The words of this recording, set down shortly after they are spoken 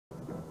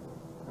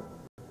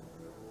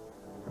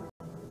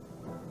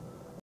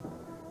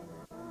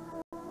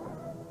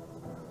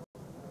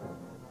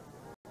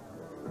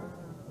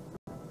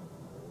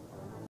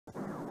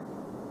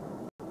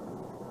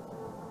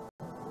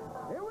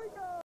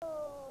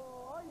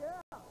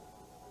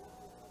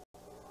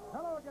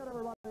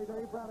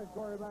Browning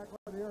Corey back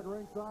here at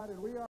ringside,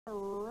 and we are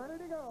ready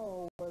to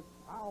go with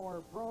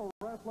our Pro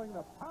Wrestling,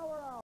 the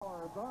Power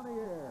Hours on the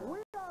air. We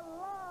are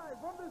live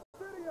from the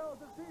studios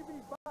of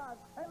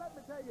TV5. Hey, let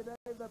me tell you,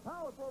 Dave, the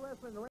Power Pro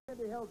Wrestling,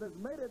 Randy Hills, has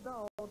made it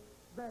known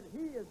that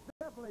he is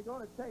definitely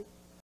going to take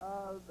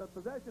the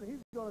possession.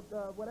 He's going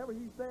to, whatever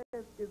he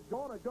says is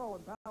going to go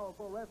in Power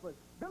Pro Wrestling.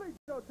 Billy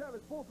Joe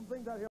Travis pulled some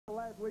things out here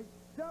last week.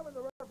 Shoving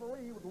the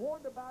referee, he was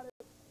warned about it.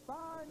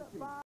 Fine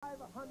 $500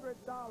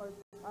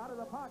 out of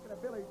the pocket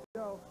of Billy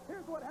Joe.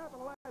 Here's what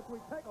happened last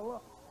week. Take a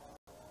look.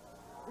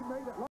 He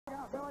made it. Look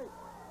out, Billy.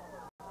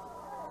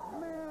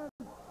 Man,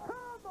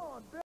 come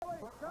on, Billy.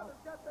 Travis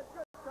got that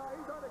good guy.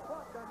 He's already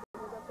caught Dundee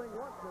with that thing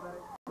once today.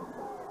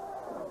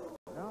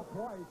 Now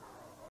twice.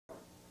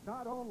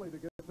 Not only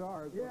the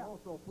guitars, but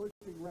also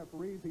pushing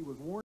referees. He was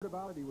warned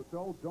about it. He was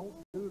told, don't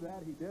do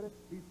that. He did it.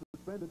 He's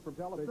suspended from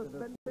television.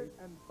 Suspended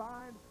and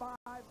fined $500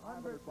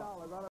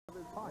 out of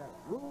his pocket.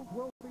 Yeah. Rules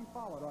will be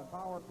followed on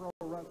Power Pro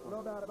Wrestling.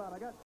 No doubt about it.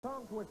 I got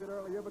tongue twisted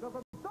earlier because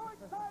I'm so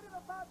excited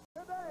about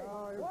today.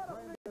 What a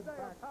big day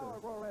of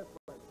Power Pro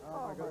Wrestling.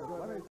 Oh, my goodness.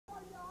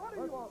 What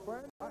do you want,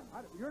 Brandon?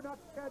 You're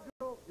not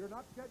scheduled. You're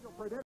not scheduled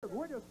for dinner.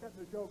 We're just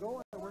getting the show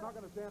going, and we're not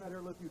going to stand out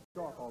here and let you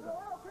talk all day.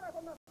 I don't care if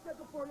I'm not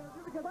scheduled for you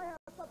because I have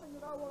something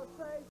that I want to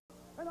say,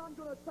 and I'm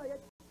going to say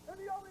it. And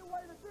the only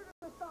way that you're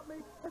going to stop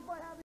me is by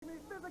having me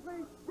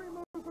physically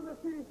removed from the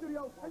TV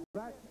studio. And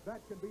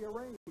that can be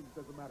arranged,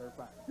 as a matter of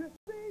fact. You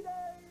see,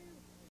 Dave,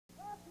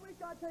 last week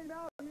I came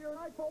out here and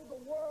I told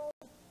the world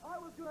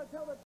I was going to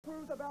tell the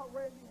truth about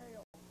Randy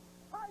Hales.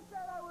 I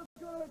said I was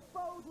going to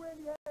expose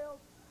Randy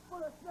Hales for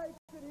the snake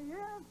that he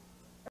is,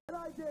 and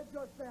I did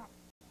just that.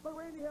 But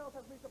Randy Hales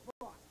has me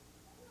surprised.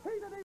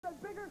 He's an even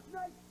bigger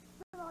snake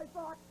than I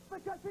thought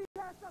because he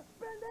has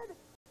suspended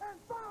and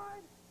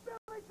fined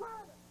Billy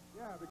Travis.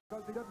 Yeah,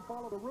 because he doesn't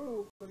follow the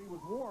rules, but he was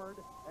warned,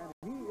 and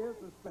he is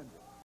suspended.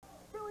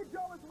 Billy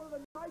Joe is one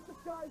of the nicest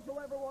guys you'll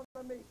ever want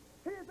to meet.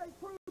 He is a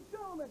true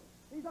gentleman.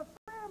 He's a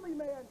family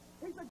man.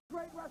 He's a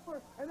great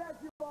wrestler, and as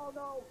you all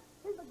know,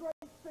 he's a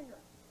great singer.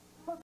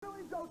 But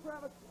Billy Joe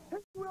Travis,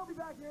 he will be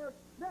back here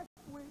next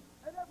week,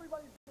 and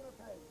everybody's going to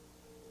pay.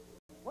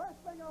 Last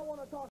thing I want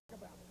to talk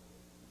about.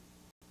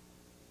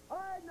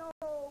 I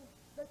know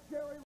that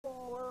Jerry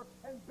Lawler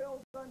and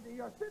Bill Dundee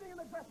are sitting in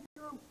the dressing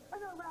room,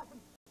 and they're laughing.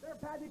 They're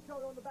patting each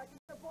other on the back,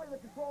 and they're playing the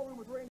control room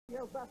with Randy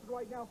Hales Bastard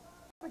right now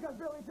because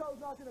Billy Joe's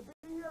not going to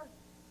be here.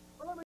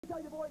 But let me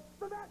tell you, boys,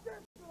 the match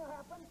is going to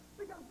happen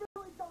because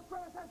Billy Joe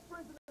Travis has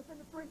friends in this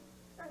industry,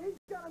 and he's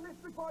got a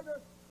mystery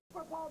partner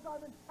for Paul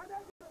Diamond, and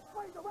they're going to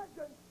play the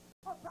legend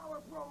of Power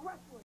Pro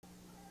Wrestling.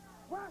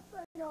 Last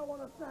thing I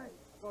want to say.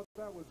 Well,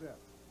 that was it.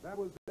 That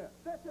was it.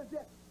 This is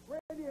it.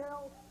 Randy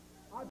Hales,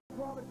 I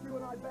promise you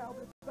and I vow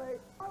to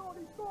say, I will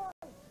destroy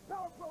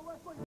Power Pro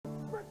Wrestling.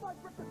 Brick by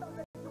brick, the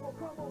foundation will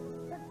crumble,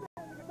 and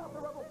standing atop the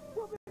rubble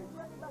will be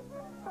Randy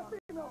Baxter, a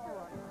female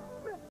character,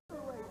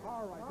 Mr. Ray.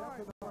 All right,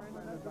 that's enough,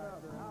 Brandon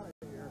Baxter. Out of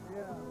here.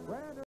 Yeah.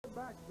 Brandon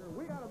Baxter,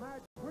 we got a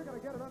match. We're going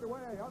to get it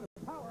underway on the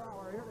Power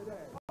Hour here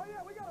today. Oh,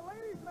 yeah, we got a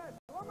ladies' match.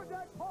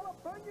 Lumberjack Paula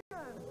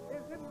Bunyon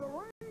is in the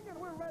ring,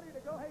 and we're ready to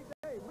go. Hey,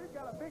 Dave, we've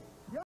got a big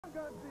Young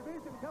Guns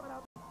division coming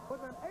up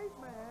with an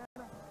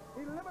 8-man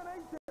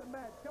elimination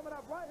match coming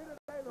up right here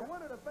today. The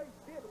winner to face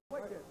Kidd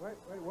Wikked. Wait,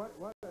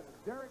 what?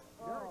 Derek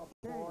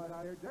Kane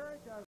out here. Derek,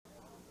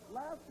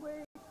 last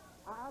week,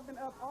 I've been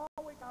up all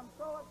week. I'm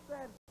so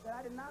upset that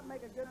I did not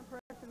make a good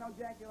impression on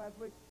Jackie last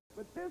week.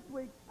 But this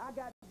week, I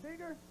got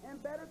bigger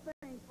and better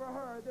things for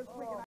her this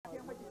week, and I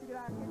can't wait to see it.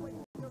 I can't wait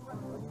to see the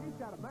rest of it. She's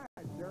got a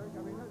match, Derek.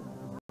 I mean,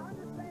 I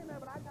understand that,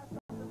 but I got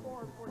something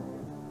for her before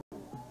you.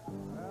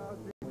 Well,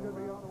 she should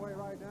be on the way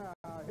right now.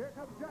 Here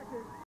comes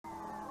Jackie.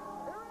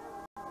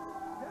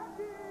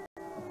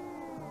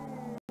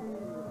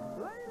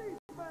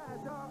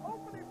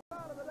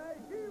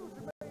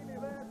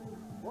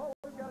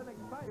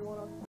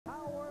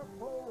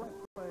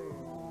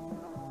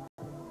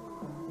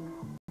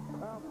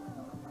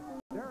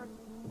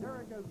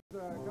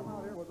 Come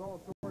out here with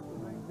all sorts of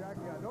things,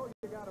 Jackie. I know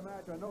you got a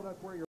match. I know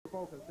that's where your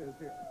focus is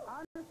here.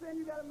 I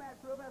understand you got a match,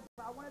 real bad.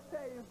 I want to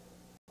tell you,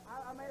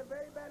 I made a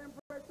very bad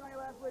impression on you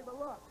last week, but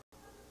look,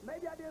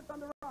 maybe I did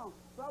something wrong.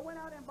 So I went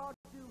out and bought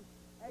you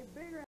a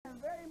bigger and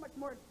very much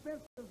more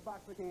expensive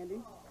box of candy.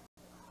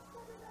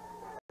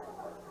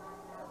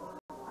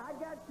 I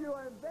got you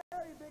a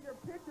very bigger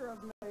picture of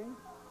me.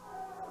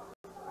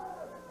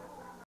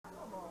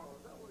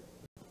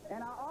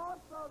 And I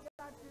also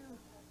got you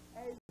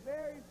a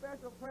very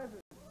special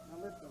present. Now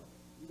listen,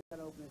 you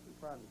gotta open this in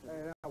private.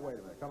 Hey, now wait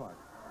a minute, come on.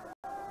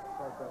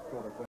 Start that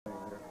sort of thing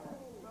here.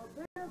 So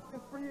this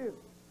is for you.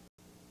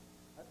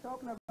 A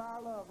token of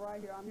our love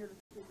right here. I'm here to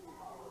see you.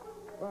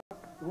 Well,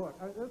 look,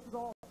 this is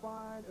all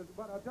fine,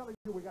 but I'm telling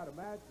you, we got a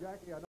match,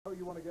 Jackie. I know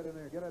you want to get in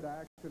there and get into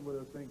action with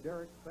this thing.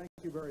 Derek, thank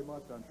you very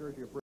much. I'm sure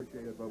you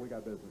appreciate it, but we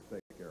got business to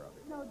take care of.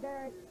 No,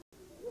 Derek,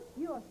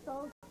 you are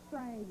so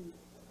strange.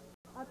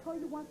 I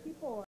told you once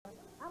before,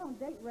 I don't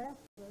date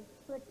wrestlers,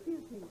 so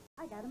excuse me,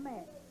 I got a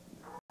match.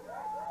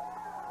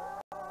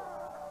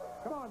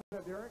 Come on,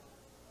 Derek.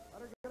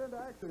 Better get into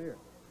action here.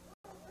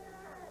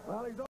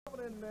 Well, he's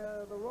opening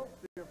the ropes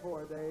here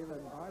for Dave,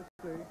 and I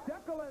see.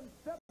 Jaquelyn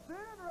steps in.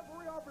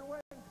 Referee Aubrey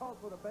Wayne calls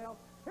for the bell.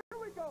 Here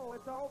we go.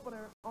 It's our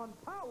opener on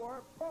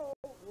Power Pro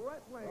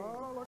Wrestling.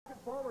 Oh,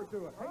 looking forward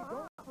to it. Hey,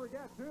 don't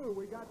forget, too,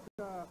 we got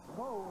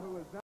Mo, who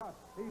is now,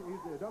 he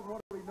doesn't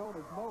want to be known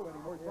as Mo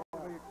anymore. He's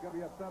probably going to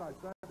be upset I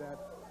said that.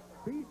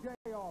 BJ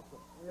Awesome.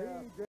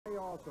 Yeah. BJ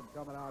Awesome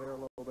coming out here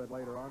a little bit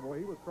later on. Boy,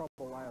 he was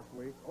trouble last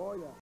week. Oh,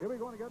 yeah. Here we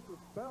go against the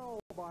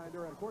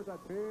Spellbinder, and, of course,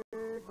 that big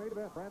main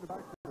event. Brandon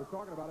Baxter was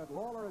talking about it.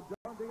 Lawler and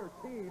Dundee are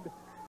teamed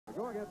to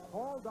go against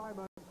Paul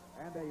Diamond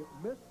and a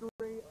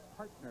mystery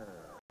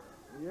partner.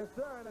 Yes,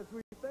 sir, and as we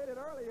stated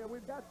earlier,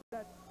 we've got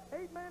that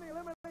 8-man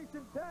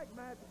elimination tag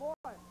match. Boy,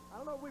 I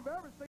don't know if we've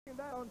ever seen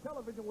that on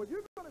television. Well,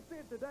 you're going to see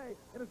it today,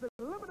 and it's an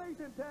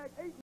elimination tag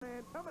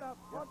 8-man coming up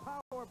on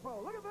Power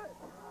Pro. Look at this.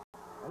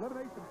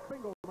 Elimination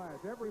single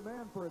match. Every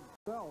man for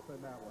himself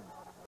in that one.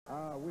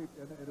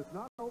 And it's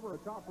not over a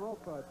top rope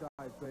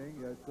type thing.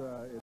 It's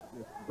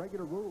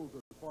regular rules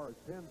as far as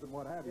pins and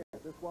what have you.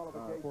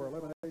 Disqualification. For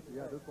elimination,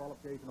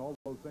 disqualification, all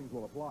those things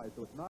will apply.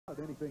 So it's not an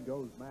anything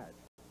goes match.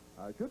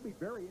 It should be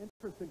very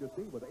interesting to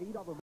see with 8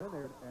 of them in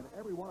there and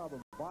every one of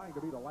them vying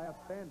to be the last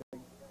standing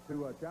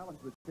to challenge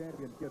the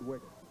champion, Kidd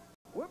Wikked.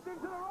 Whipped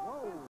into the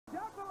ropes.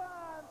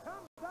 Jaquelyn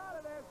comes out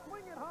of there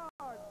swinging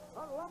hard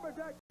on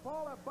Lumberjack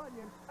Paula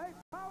Bunyon. Hey,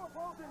 Power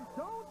Pros in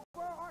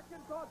Jonesboro,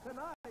 Arkansas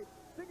tonight.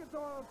 Tickets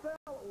are on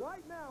sale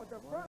right now at the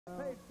Front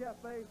Page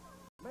Cafe.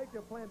 Make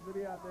your plans to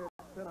be out there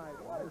tonight.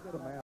 What is it,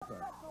 Samantha?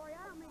 Sorry,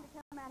 I don't mean to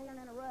come out here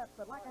and interrupt,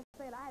 but like I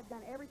said, I have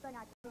done everything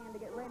I can to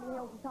get Randy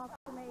Hills to talk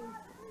to me.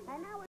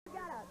 And now we've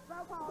got a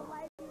so-called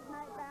ladies'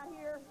 night out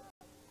here,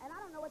 and I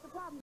don't know what the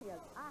problem is.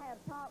 I have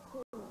talked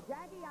to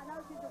Jackie. I know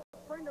she's a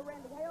friend of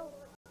Randy Hills.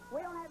 We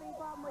don't have any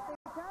problem with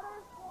each other.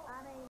 I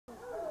mean,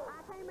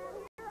 I came out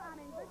here. I'm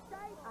in good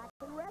shape. I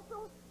can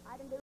wrestle. I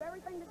can do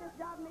everything that this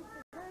job needs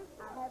to do.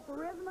 I have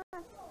charisma.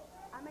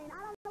 I mean, I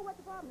don't know what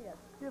the problem is.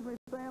 Excuse me,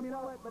 Sam, you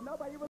know what? But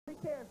nobody really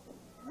cares.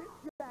 Miss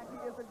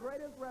Jackie is the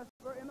greatest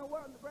wrestler in the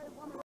world, the greatest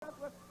woman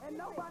wrestler, and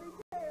nobody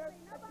cares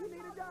that you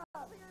need a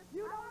job.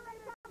 You don't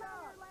need a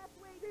job. Last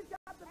week, she's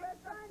got the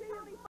best of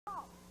Tony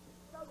Falk.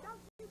 So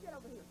don't you get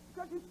over here.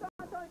 Because you saw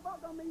Tony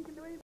Falk don't mean you can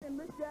do anything.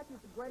 Miss Jackie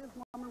is the greatest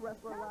woman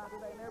wrestler alive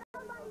today, and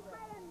everybody knows Nobody's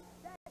saying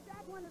that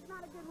Jaquelyn is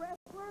not a good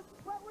wrestler.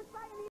 What we're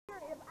saying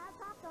here is I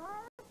talk to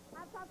her,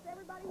 I talk to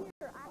everybody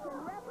here. I can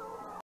wrestle,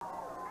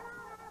 and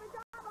I have a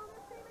job on this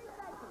TV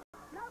station.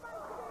 Nobody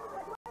can do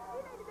but what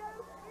you need to do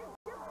is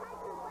just take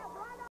yourself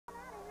right on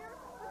out of here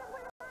because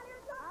we're not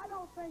here talking. I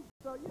don't think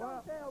so. You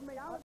don't tell me.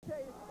 I will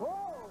tell you.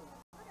 Whoa!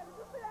 Did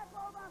you see that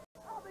clothesline?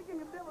 I don't think you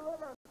can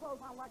deliver a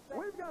clothesline like that.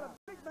 We've got a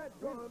big match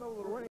going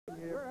over the ring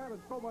here. We're having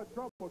so much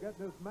trouble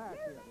getting this match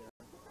You in need here.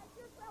 to take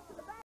yourself to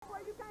the back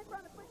where you came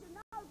from and put your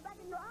nose back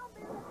in your own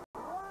business.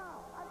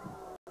 Wow.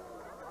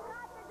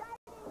 Not the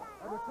dating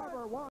game. And the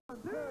cover 1,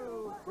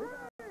 2, 3.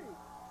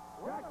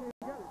 Jackie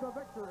gets the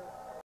victory.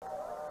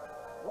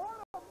 What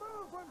a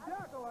move from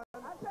Jaquelyn.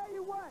 I tell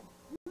you what,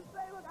 you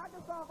say, look, I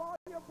can solve all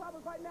your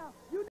problems right now.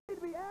 You need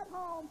to be at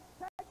home,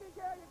 taking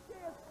care of your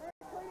kids, and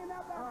cleaning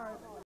out that house.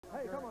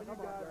 Hey, come on, you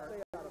guys,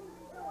 stay out of it.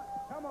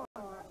 Come on,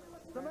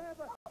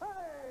 Samantha.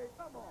 Hey,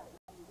 come on.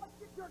 Let's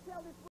get your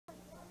tail this way.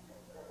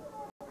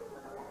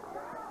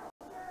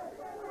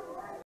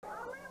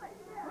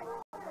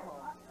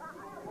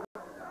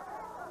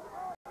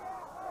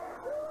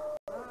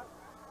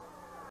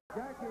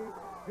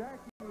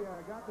 Jackie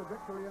got the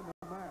victory in the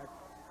match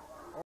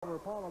over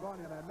Paula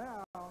Bunyon, and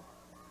now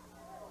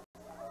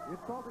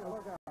it's Tony.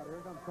 Look out!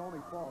 Here comes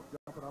Tony Falk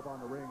jumping up on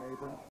the ring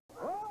apron.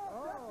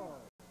 Oh!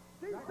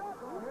 She's got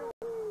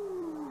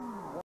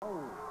Whoa!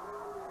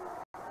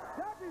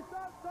 Jackie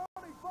stops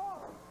Tony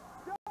Falk.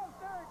 Joe's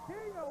Derek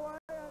King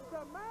away, and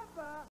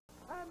Samantha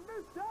and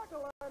Miss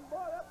Jaquelyn.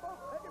 Boy, they're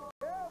both taking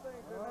care of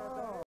things.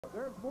 Oh,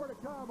 there's more to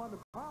come on the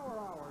Power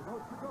Hour.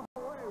 Don't you go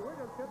away. We're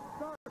just getting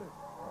started.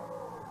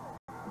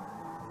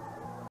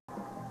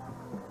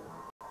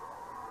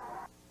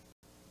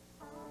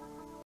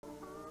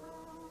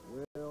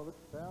 Well,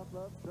 it's South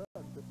Love Truck.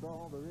 That's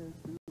all there is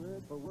to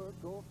it. For work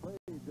or play,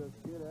 just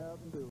get out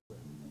and do it.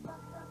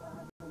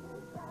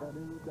 The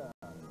new Dodge.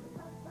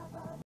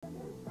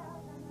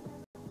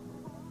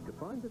 To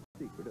find the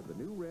secret of the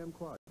new Ram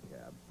Quad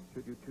Cab,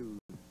 should you choose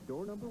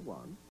door number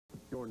 1,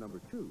 door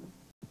number 2,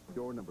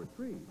 door number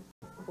 3,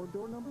 or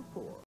door number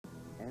 4?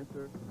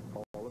 Answer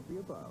all of the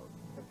above.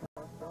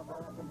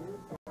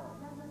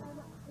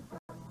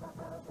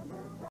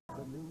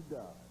 The new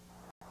Dodge.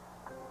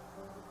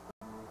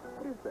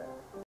 What is that?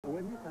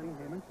 Wendy's honey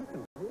ham and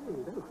chicken. Hey,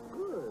 that looks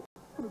good.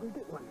 Let me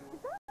get one. Is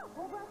that a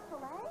whole breast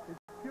filet? It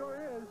sure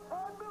is.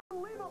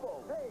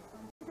 Unbelievable. Hey,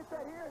 you get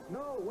that here?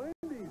 No,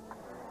 Wendy's.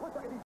 What's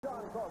that these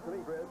John calls to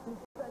me, Fred?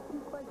 That 2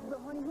 slices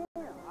of honey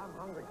ham. I'm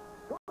hungry.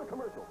 Go to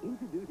commercial.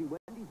 Introducing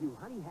Wendy's new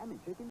honey ham and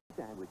chicken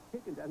sandwich.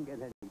 Chicken doesn't get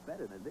any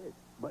better than this,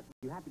 but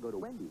you have to go to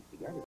Wendy's to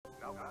get it.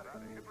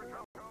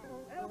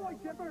 Hey, boy,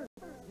 Chipper,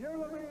 you're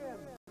the man.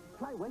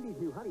 Try Wendy's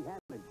new honey ham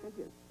and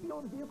chicken. He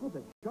owns vehicles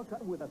that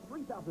shortcut with a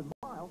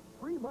 3,000-mile,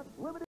 3-month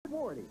limited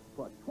warranty,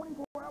 plus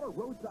 24-hour our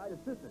roadside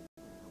assistance.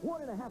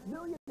 1.5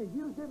 million in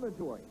used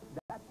inventory.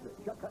 That's the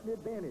chuck cutting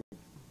advantage.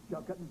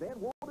 Chuck cutting van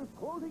wall is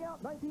closing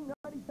out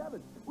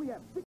 1997. We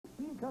have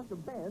 16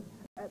 custom vans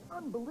at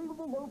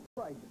unbelievable low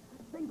prices.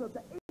 Save up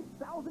to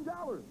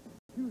 $8,000.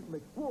 Choose from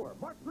Explorer,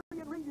 Mark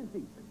III, and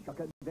Regency. Chuck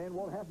cutting van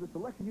wall has the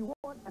selection you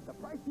want at the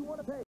price you want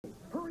to pay.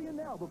 Hurry in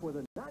now before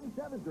the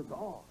 97s are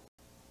gone.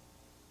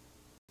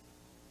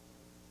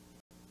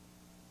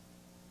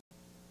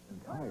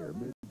 Entire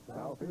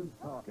Mid-South is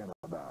talking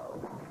about.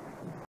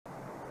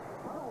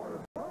 Power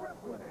Pro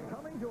Wrestling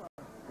coming to a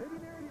city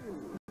near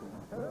you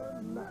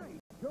tonight.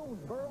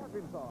 Jonesboro,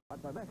 Arkansas.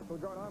 At the National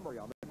Guard Armory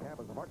on the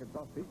campus of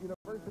Arkansas State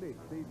University.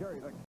 See Jerry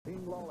the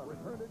King Lawler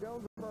return to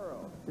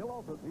Jonesboro. You'll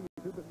also see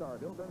superstar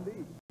Bill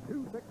Dundee,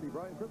 260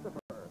 Brian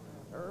Christopher,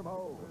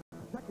 Ermo,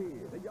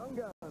 Chucky, the Young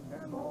Gun,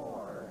 and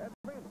more.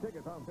 Advance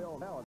tickets on sale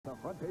now at the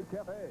Front Page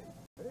Cafe.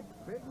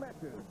 Big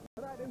matches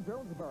tonight in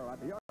Jonesboro at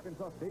the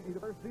Arkansas State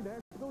University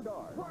National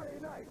Guard.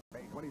 Friday night,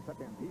 May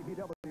 22nd,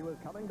 MPPW is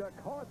coming to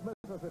Corinth,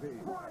 Mississippi.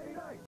 Friday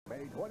night,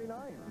 May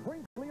 29th,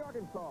 Brinkley,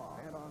 Arkansas.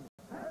 And on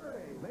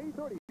Saturday, May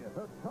 30th,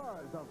 the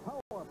stars of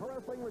Power Pro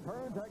Wrestling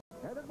return to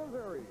Canton,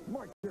 Missouri.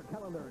 Mark your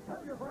calendar.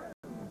 Tell your friends.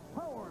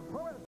 Power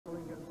Pro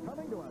Wrestling is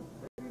coming to a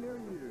city near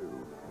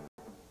you.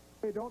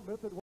 Hey, don't miss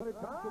it when it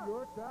comes to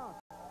your town.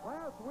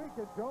 Last week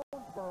in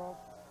Jonesboro,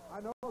 I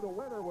know the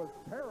weather was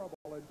terrible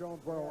in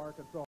Jonesboro,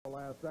 Arkansas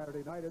last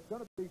Saturday night. It's going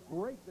to be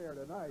great there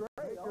tonight.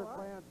 Make your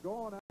plans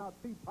going out,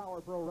 see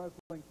Power Pro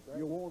Wrestling.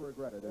 You won't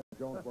regret it in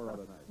Jonesboro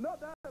tonight. No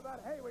doubt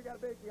about it. Hey, we got a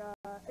big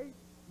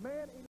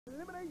 8-man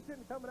elimination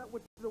coming up,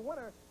 which is the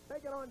winner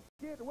taking on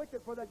Kidd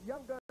Wikked for that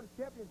Young Guns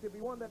Championship. He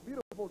won that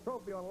beautiful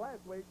trophy on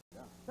last week.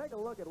 Yeah. Take a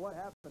look at what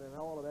happened and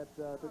how all of that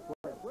took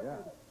place.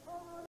 Yeah.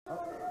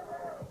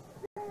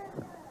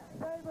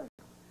 David,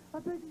 I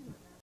think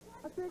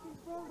he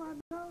broke my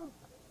nose.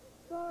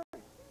 Sorry,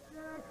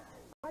 Jack.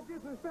 I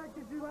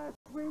disrespected you last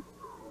week.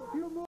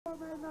 You're more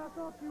man than I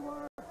thought you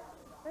were.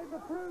 And the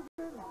proof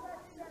is,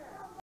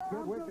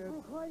 Kidd Wikked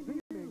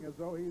seeming as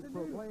though he's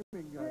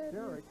proclaiming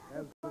Derek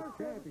as the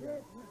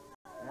champion.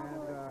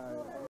 And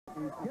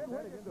he's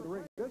heading into the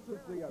ring. This is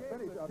the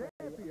finish of a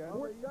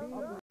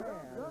 14-man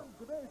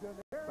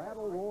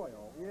battle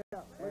royal. Yeah,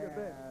 look at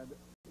this. And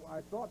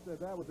I thought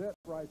that was it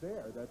right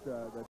there, that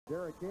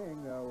Derek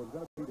King was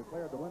going to be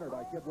declared the winner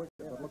by Kidd Wikked,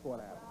 but look what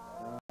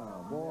happened.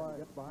 Boy,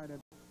 gets behind him,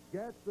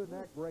 gets the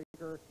neck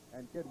breaker,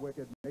 and Kidd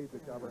Wikked made the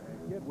cover,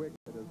 and Kidd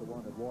Wikked is the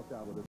one that walked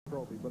out with his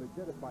trophy, but he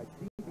did it by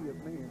devious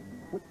means,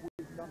 which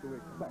we've come to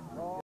expect.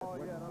 Oh,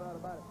 yeah, no doubt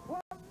about it.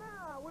 Well,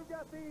 now we've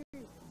got the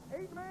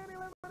 8-man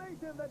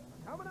elimination that's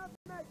coming up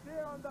next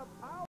here on the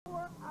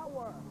Power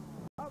Hour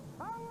of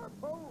Power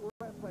Pro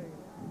Wrestling.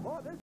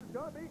 Boy, this is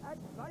going to be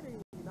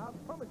exciting. I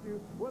promise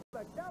you, with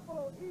a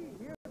capital E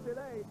here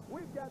today,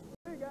 we've got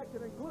big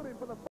action, including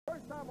for the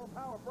first time on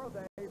Power Pro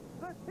Day,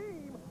 the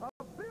team of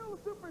Bill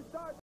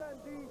Superstar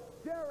Dundee,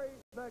 Jerry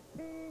the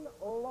King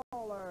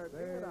Lawler.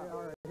 They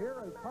are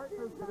here as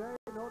partners today,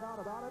 no doubt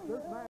about it.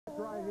 This match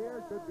right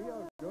here should be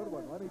a good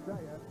one, let me tell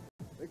you,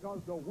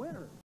 because the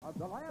winner of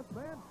the last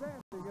man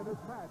standing in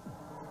this match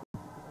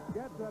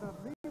gets an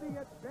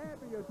immediate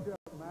championship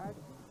match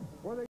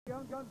for the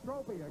Young Gun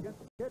Trophy against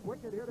Kidd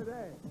Wikked here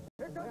today.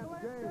 Here comes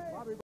Vance Jade,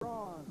 Bobby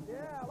Braun.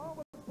 Yeah, along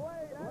with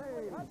Blade,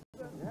 Ashley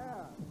Hudson.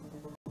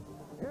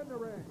 Yeah. In the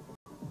ring,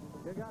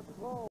 you got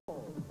Swole,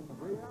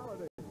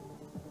 Reality,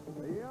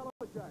 the Yellow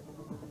Jacket.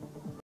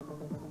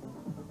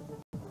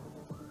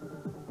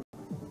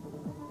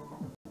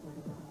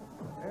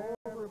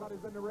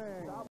 Everybody's in the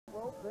ring. Top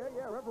rope there,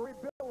 yeah. Referee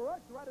Bill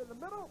Rush right in the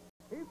middle.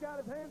 He's got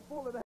his hands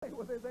full today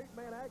with his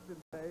 8-man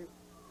action, Dave.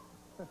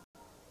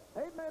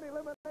 8-man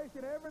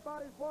elimination,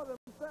 everybody's for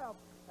themselves,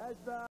 as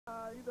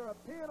either a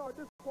pin or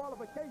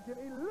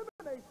disqualification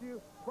eliminates you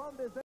from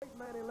this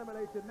 8-man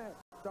elimination match.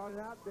 Starting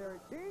out,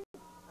 Derek King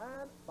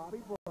and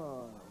Bobby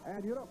Braun.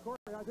 And, you know, Corey,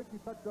 I think you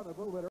touched on it a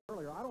little bit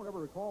earlier. I don't ever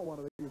recall one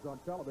of these on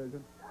television.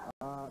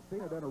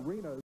 Seen it in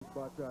arenas,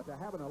 but to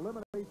have an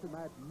elimination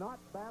match, not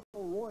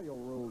battle royal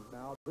rules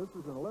now. This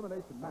is an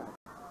elimination match.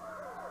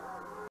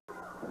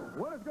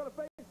 Winner's going to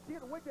face Kidd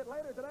Wikked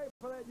later today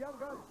for that Young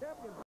Guns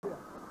Championship.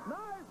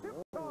 Nice hip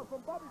toss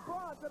from Bobby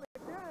Braun, and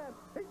again,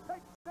 he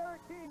takes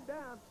Derek King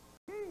down.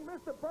 King,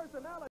 Mr.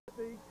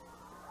 Personality,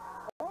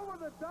 over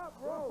the top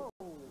rope.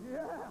 Whoa.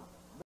 Yeah.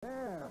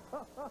 Man,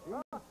 he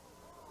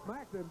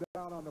smacked him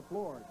down on the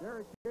floor.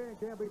 Derek King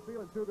can't be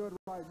feeling too good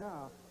right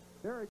now.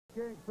 Derek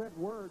King sent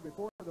word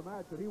before the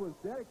match that he was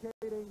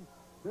dedicating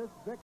this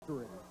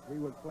victory, he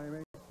was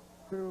claiming,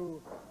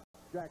 to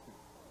Jackie.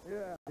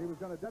 Yeah. He was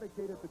going to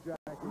dedicate it to Jackie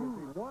if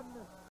he won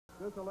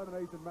this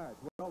elimination match.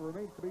 Well,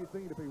 remains to be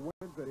seen if he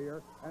wins it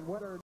here, and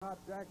whether or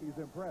not Jackie's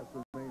impressed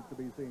remains to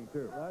be seen,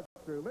 too. That's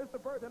true. Mr.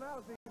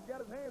 Personality has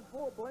got his hands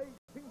full. Blade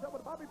teams up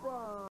with Bobby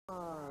Braun.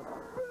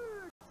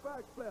 Big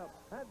backflip,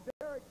 and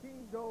Derek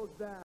King goes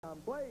down.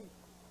 Blade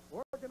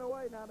working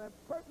away now.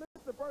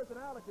 Mr.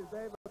 Personality,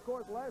 Dave, of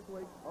course, last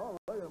week, oh,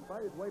 look at him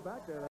fight his way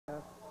back there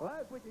now.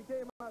 Last week he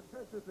came out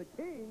dressed as the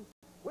King.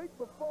 Week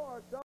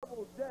before,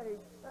 Double J,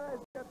 and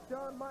he's got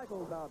John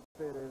Michaels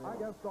outfit, isn't it? I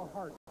guess the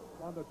heart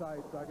on the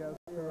tights, I guess.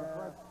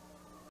 Yeah.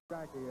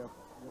 Jackie, if,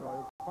 you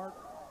know, his heart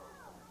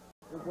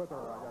is with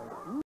her, I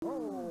guess.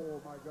 Oh,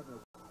 my goodness.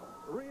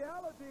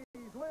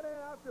 Realities went in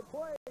after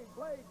Blade.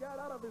 Blade got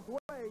out of his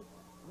way,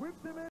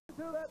 whipped him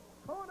into that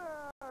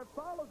corner,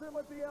 follows him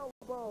with the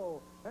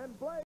elbow, and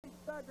Blade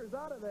staggers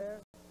out of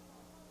there.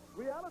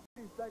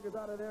 Reality staggers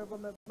out of there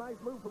from that nice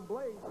move from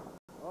Blade.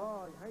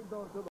 Oh, he hangs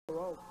on to the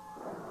rope.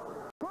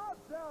 Cross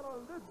down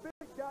on this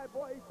big guy.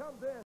 Boy, he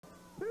comes in.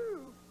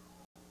 2.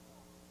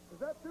 Is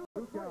that 2?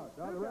 2 count.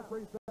 Now, the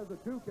referee says a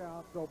 2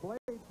 count, so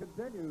Blade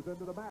continues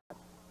into the match.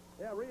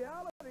 Yeah,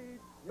 Reality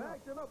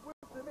backs him up,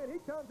 whips him in. He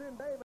comes in,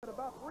 Dave, at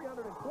about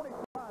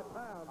 325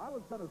 pounds. I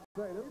was going to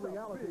say, this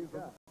Reality,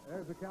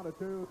 there's a count of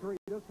 2, 3.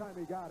 This time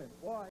he got him.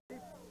 Boy,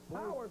 he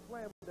power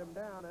slammed him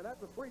down, and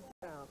that's a 3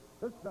 count.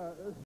 This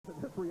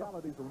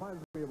Reality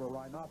reminds me of a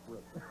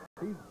rhinoceros.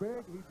 He's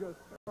big, he just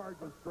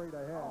charges straight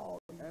ahead. Oh,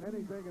 and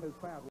anything in his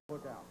path,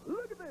 look out.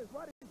 Look at this,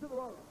 right into the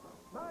rope.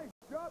 Nice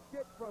drop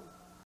kick from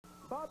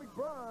Bobby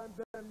Bronze,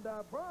 and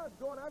Bronze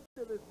going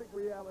after this big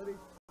Reality.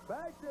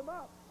 Backs him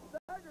up,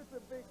 staggers the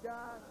big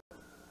guy,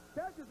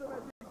 catches him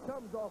as he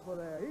comes off of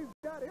there. He's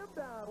got him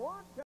down.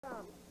 1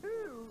 count,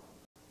 2,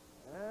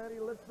 and he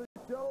lifts the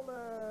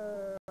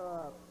shoulder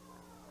up.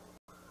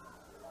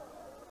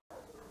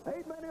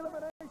 8-man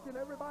elimination,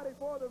 everybody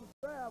for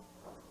themselves.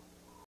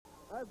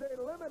 As they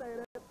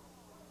eliminate it,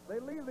 they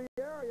leave the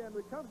area, and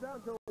it comes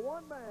down to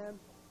 1 man,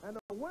 and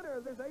the winner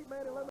of this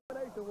 8-man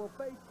elimination will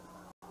face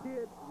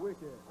Kidd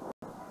Wikked.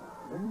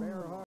 Big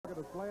bear hug and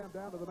a slam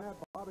down to the mat.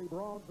 Bobby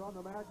Bronze on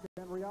the mat,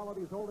 and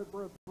Reality's holding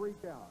for a 3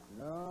 count.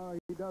 No,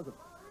 he doesn't.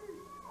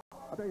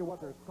 I'll tell you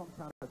what, there's some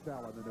kind of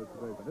talent in this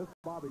division. This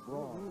Bobby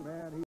Bronze,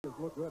 man, he has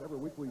looked good every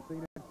week we've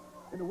seen him.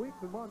 In the weeks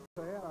and months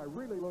ahead, I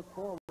really look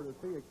forward to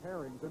seeing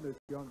Herrings in this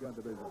young gun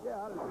division. Yeah,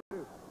 I do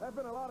too. There's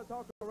been a lot of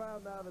talk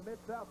around the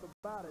Mid-South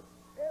about it.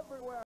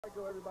 Everywhere I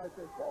go, everybody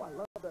says, oh, I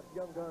love that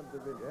young gun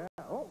division.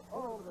 Yeah. Oh,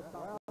 over the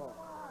top. Well,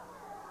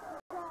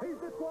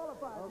 he's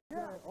disqualified. Okay.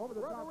 Yeah, over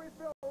the top. Referee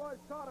Phil Lloyd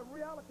caught him.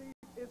 Reality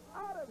is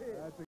out of here.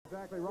 That's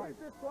exactly right.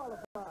 He's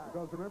disqualified.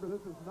 Because remember,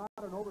 this is not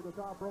an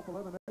over-the-top rope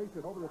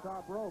elimination.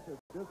 Over-the-top rope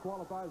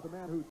disqualifies the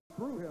man who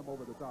threw him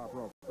over the top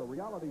rope. So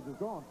Realities is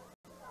gone.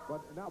 But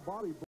now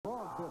Bobby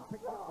Bronze been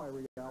picked up by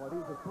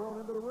Realities and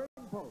thrown into the ring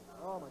post.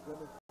 Oh, my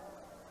goodness.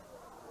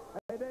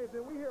 Hey, Dave,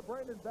 did we hear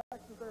Brandon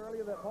Baxter say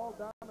earlier that Paul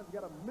Diamond's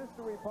got a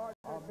mystery partner?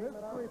 A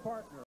mystery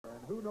partner,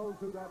 and who knows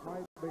who that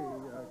might be,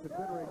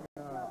 considering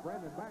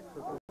Brandon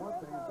Baxter for one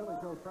thing and Billy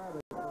Joe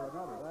Travis for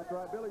another. That's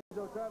right, Billy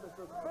Joe Travis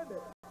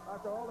suspended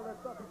after all of that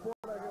stuff he poured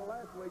out here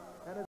last week,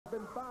 and has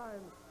been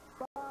fined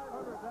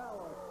 $500.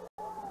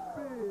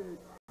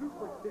 Big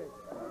super kick.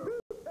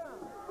 2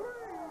 counts,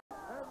 3,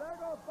 and there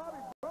goes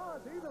Bobby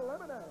Bronze. He's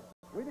eliminated.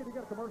 We need to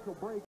get a commercial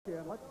break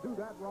in. Let's do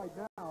that right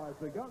now as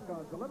the Young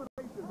Guns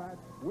elimination match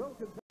will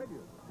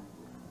continue.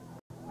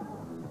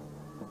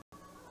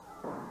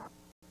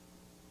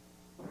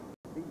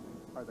 These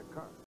are the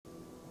cards.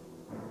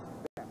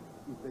 That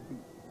is the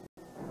deal.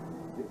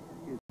 This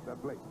is the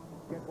blade.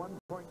 Get 1.9%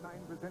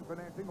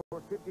 financing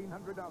or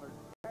 $1,500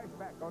 cash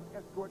back on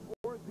Escort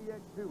or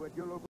ZX2 at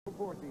your local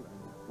Ford dealer.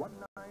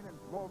 1.9 and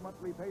small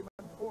monthly payments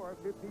or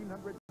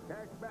 $1,500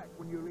 cash back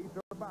when you lease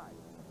or buy.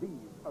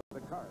 These are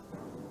the cards.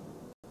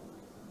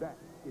 That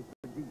is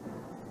the deal.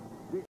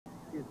 This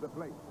is the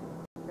place.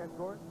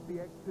 Escort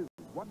ZX2.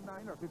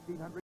 1.9 or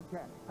 $1,500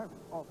 cash. Hurry,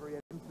 offer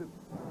ends soon.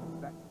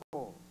 That's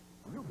all.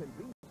 You can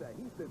beat the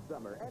heat this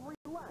summer and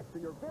relax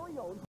in your very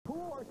own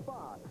pool or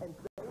spa and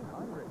save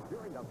hundreds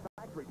during the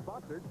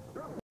factory-sponsored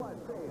surplus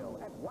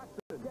sale at Watson.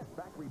 Get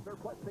factory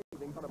surplus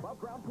savings on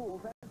above-ground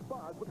pools and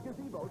spas with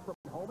gazebos from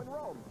Home and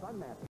Rome,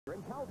 Sunmaster,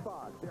 and Cal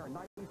Spas. There are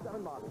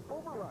 97 models,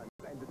 overruns,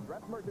 and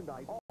distressed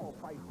merchandise, all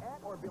priced at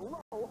or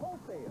below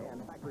wholesale.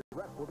 And factory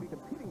reps will be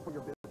competing for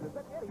your business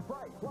at any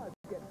price. Plus,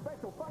 get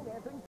special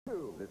financing,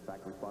 too. This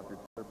factory-sponsored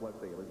surplus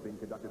sale is being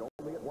conducted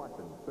only at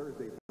Watson,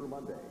 Thursday through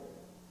Monday.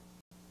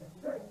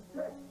 Thank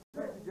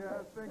you,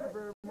 guys. Thank you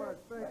very much.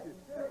 Thank you.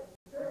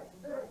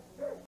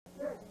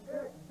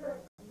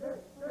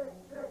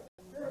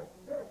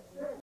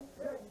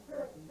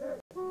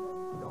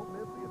 Don't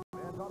miss the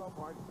Advanced Auto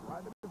Parts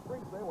private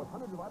spring sale with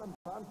hundreds of items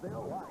on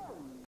sale like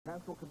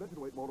Castrol convention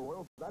weight motor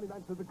oil,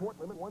 99 cents a quart,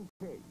 limit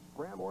 1K.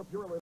 Ram or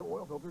Pure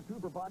oil filter, 2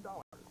 for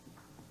 $5.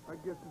 I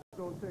guess it's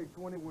going to take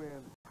 20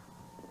 wins.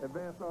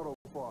 Advanced Auto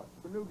Parts,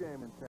 the new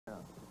game in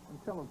town. And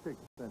tell them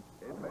 50 cents.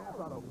 Advanced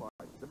Auto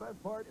Parts. The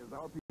best part is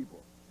our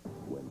people.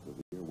 When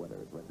severe weather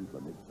threatens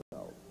the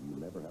Mid-South, you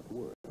never have to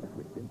worry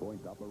with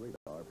Pinpoint Doppler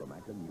radar from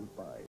Action News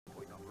 5.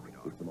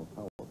 It's the most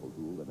powerful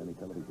tool that any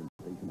television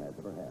station has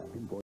ever had.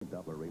 Pinpoint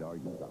Doppler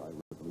radar uses a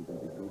high-resolution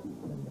visual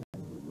beam that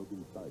can remove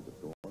size of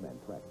storm and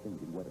track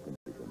changing weather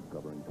conditions,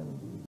 covering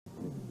Tennessee,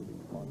 Mississippi,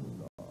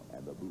 Arkansas,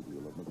 and the boot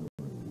wheel of Missouri.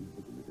 We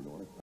taking this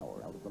enormous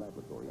power out of the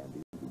laboratory and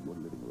into your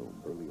living room.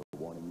 Earlier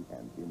warning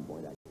and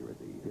pinpoint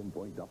accuracy.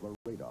 Pinpoint Doppler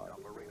radar.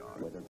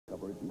 Weather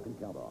coverage you can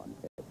count on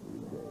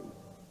every day.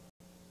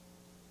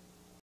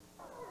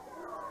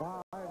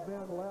 5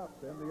 men left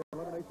in the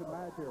elimination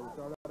match here. We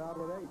started out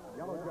with 8.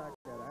 Yellow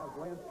Jacket has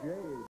Vance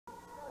Jade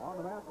on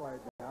the mat right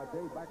now.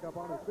 Jade back up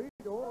on his feet.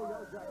 Oh,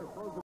 Yellow Jacket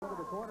throws it into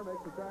the corner,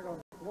 makes the tag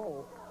on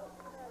Swole.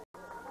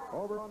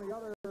 Over on the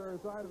other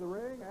side of the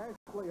ring,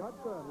 Ashley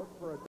Hudson looks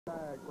for a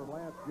tag from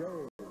Lance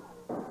Jade.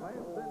 Lance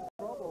is in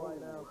trouble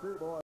right now, too,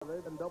 boy.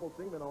 They've been double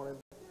teaming on him.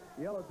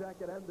 Yellow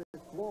Jacket and the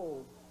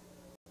Swole.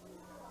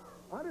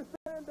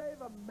 Understand, Dave,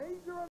 a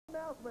major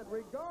announcement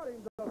regarding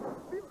the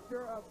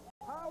future of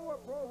Power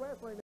Pro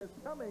Wrestling is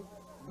coming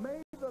May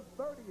the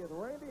 30th.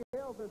 Randy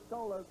Hales has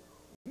told us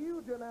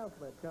huge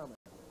announcement coming.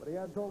 But he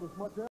hadn't told us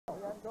much else.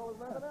 He hadn't told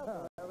us nothing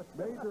else.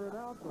 Major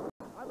announcement.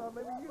 I thought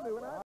maybe you knew,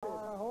 and I did.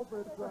 I hope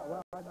it's,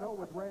 well, I know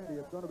with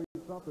Randy it's going to be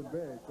something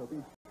big, so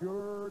be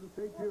sure to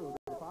stay tuned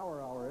to the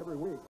Power Hour every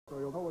week so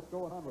you'll know what's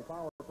going on with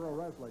Power Pro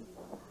Wrestling.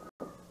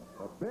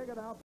 The big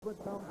announcement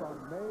comes on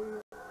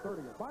May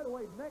 30th. By the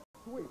way, next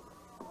week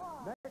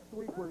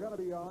we're going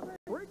to be on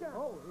Recount.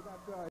 Oh, he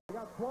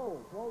got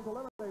Swole. Swole's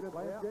eliminated.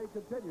 Lance Jade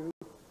continues.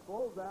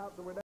 Swole's out,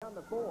 so we're down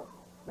to 4.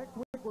 Next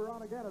week we're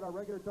on again at our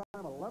regular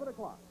time, 11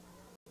 o'clock.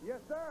 Yes,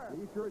 sir.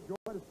 Be sure to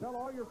join us. Tell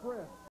all your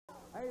friends.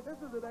 Hey, this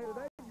is the day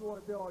today you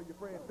want to tell all your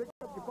friends. Pick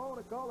up your phone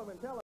and call them and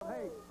tell them,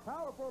 hey,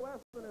 Power Pro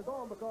Wrestling is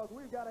on because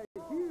we've got a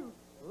huge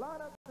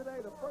lineup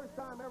today. The first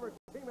time ever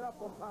teaming up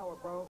on Power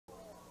Pro.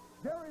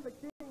 Jerry the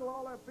King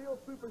Lawler,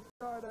 field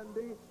superstar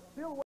Dundee.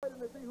 Still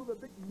waiting to see who the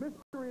big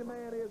mystery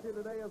man is here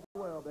today as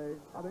well, Dave.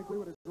 I think we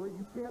would agree.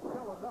 You can't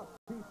tell enough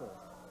people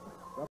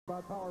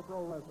about Power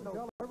Pro Wrestling.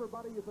 No. Tell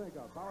everybody you think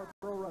of. Power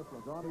Pro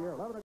Wrestling's on the air.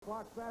 11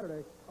 o'clock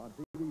Saturday on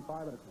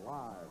TV5, and it's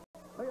live.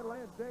 Look at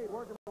Lance Jade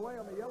working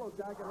away on the Yellow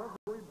Jacket.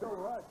 Referee Bill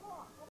Rush.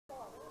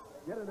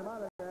 Getting him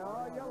out of there.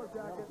 Oh, Yellow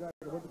Jacket.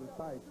 With his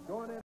tights.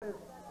 Going in his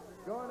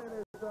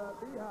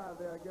beehive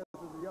there, I guess,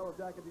 is the Yellow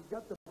Jacket. He's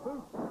got the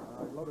boot.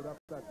 He loaded up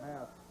that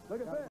mask.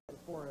 Look at this.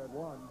 His forehead.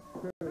 1,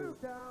 2. 2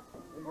 count.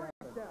 3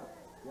 count.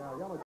 Yeah,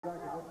 Yellow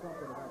Jacket did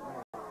something to that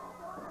mask.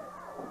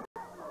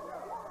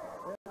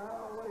 Yeah, I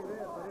don't know what he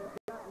did, but he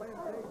got Lance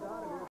Jade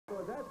out of here. So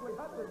as Ashley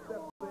Hudson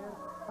steps in,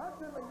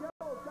 Hudson, the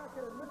Yellow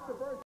Jacket, and Mr.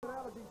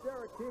 Personality,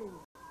 Derek King.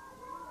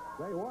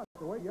 Tell you what,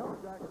 the way Yellow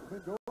Jacket's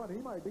been going, he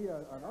might be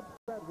an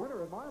upset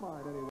winner in my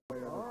mind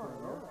anyway.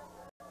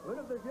 Look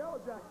at this Yellow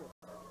Jacket.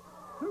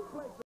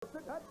 Suplex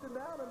took Hudson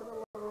down in the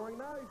middle of the ring.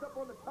 Now he's up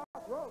on the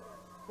top rope.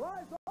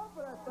 Flies off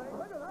of that thing.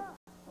 Look at that.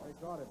 They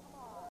caught him.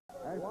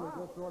 Ashley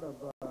just sort of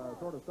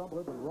stumbled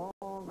into the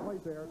wrong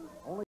place there.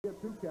 Only get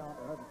 2 count.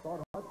 I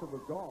thought Hudson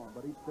was gone,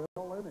 but he's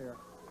still in there.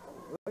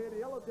 Look at the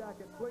Yellow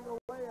Jacket swing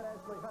away at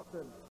Ashley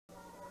Hudson.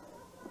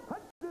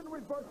 Hudson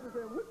reverses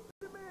and whips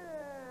him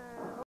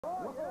in.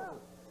 Oh, yeah.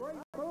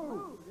 Great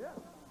move. Yeah.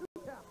 2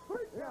 count.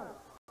 3 count.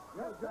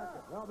 Yellow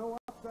Jacket. Well, no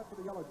upset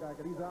for the Yellow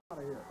Jacket. He's out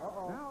of here.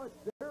 Now it's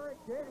Derek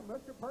King,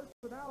 Mr.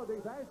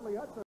 Personalities, Ashley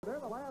Hudson. They're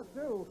the last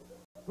 2.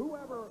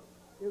 Whoever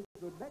is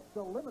the next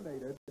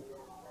eliminated,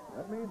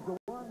 that means the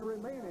one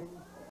remaining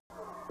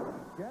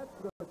gets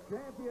the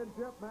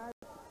championship match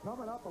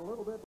coming up a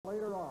little bit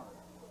later on.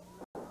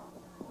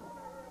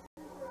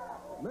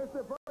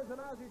 Mr.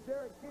 Personalities,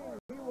 Derek King,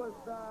 he was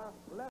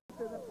left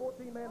in the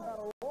 14-man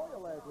battle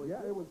royal last week.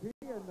 Yeah, it was he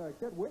and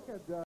Kidd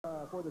Wikked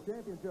for the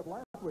championship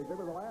last week. They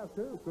were the last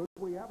 2. Could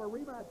we have a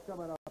rematch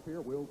coming up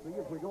here? We'll see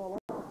as we go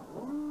along.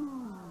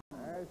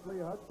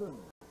 Ashley Hudson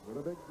with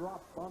a big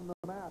drop on the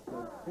mat.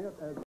 Oh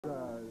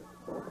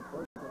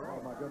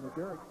my goodness,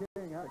 Derek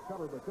King had it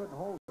covered but couldn't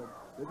hold it.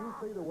 Did you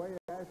see the way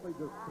Ashley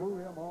just threw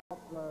him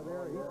off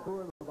there? He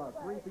threw him about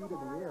 3 feet in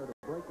the air to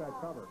break that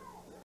cover.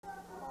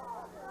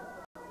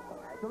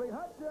 Ashley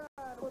Hudson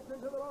was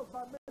into the ropes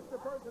by Mr.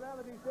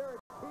 Personality, Derek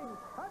King.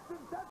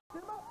 Hudson sets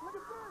him up. Look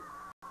at this.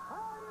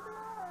 High in the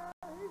air.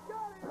 He's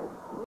got him.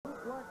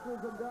 Flexes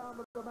him down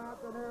to the mat,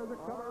 and there's a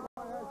cover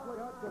by Ashley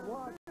Hudson.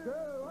 1, 2.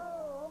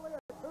 Oh, only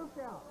a 2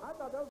 count. I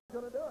thought those were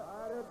going to do it.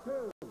 I did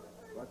too.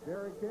 But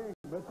Derek King,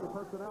 Mr.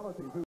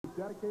 Personality, who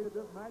dedicated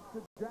this match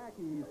to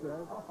Jackie, he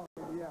says. Oh,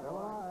 yeah. Still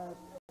alive.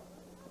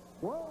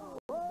 Whoa,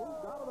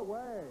 moved out of the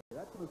way.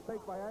 That's a mistake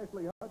by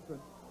Ashley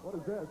Hudson. What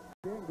is this?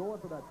 King going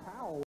for that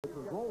towel, which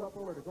was rolled up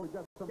over to go. He's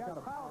got some kind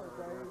of powder,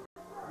 Dave.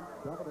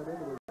 Dumping it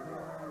into his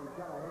hand. He's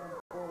got a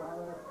handful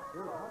out of it.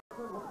 Here's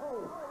Hudson.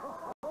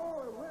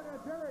 Oh, it went in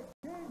Derek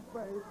King's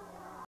face.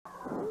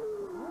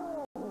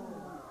 Whoa.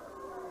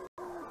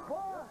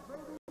 What?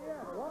 Maybe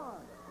it. 1,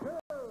 2.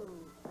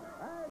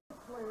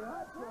 Ashley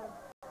Hudson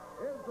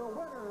is the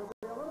winner of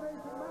the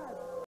elimination match.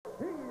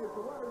 He is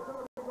the one who's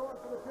going to be going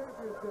for the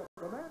championship.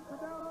 The man from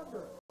down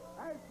under,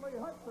 Ashley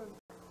Hudson,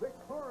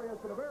 victorious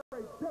in a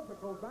very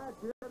difficult match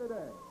here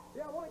today.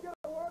 Yeah, I want to get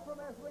a word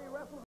from Ashley. He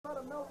wrestles out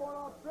of Melbourne,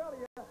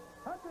 Australia.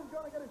 Hudson's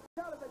going to get a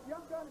shot at that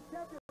Young Guns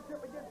Championship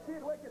against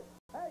Kidd Wikked.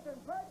 Hey,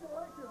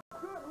 congratulations.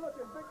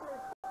 Good-looking victory.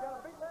 Got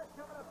a big match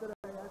coming up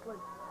today, Ashley.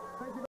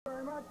 Thank you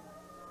very much.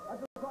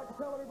 I'd just like to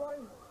tell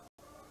everybody,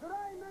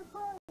 today,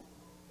 Memphis,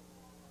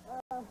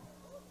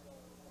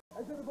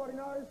 as everybody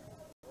knows,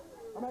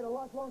 I made a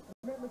lifelong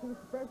commitment to this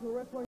professional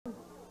wrestling. I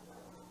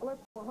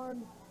left my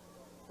home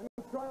in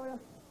Australia,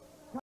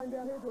 came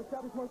down here to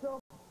establish myself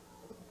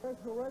as a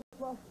professional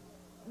wrestler.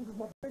 This is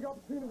my big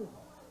opportunity.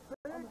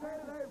 Big day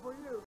today for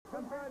you.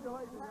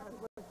 Congratulations,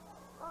 Ashley.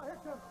 Oh, here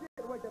comes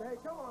Kidd Wikked. Hey,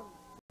 come on,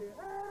 Kidd.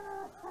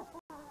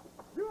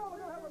 You all are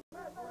going to have a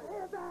match.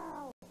 Here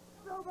now!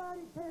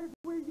 Nobody cares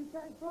where you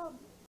came from,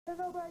 and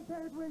nobody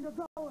cares where you're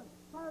going.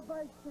 My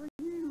advice for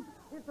you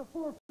is to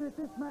forfeit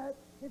this match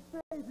and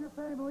save your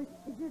family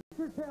and get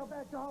your tail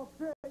back to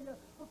Australia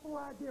before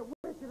I get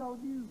wicked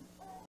on you.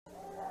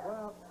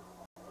 Well,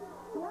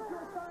 so what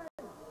you're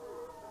saying?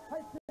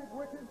 Hey, Kidd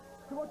Wikked,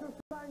 so what you're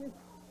saying is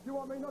you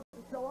want me not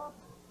to show up?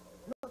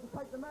 Not to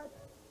take the match?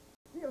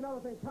 See,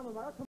 another thing coming,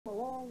 mate. I've come a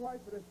long way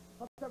for this.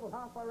 I've traveled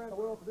halfway around the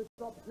world for this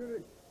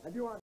opportunity, and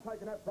you aren't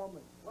taking that from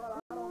me.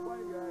 Well, I don't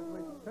blame you,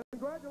 Ashley.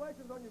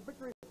 Congratulations on your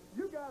victory.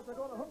 You guys are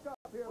going to hook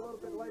up here a little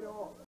bit later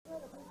on.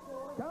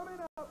 Coming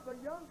up, the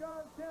Young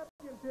Guns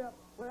Championship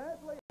with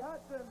Ashley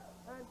Hudson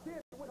and Kidd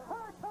Wikked.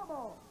 Hey, come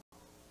on!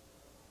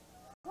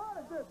 What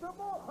is this? Some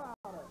more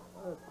powder.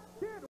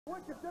 Kidd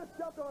Wikked just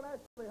jumped on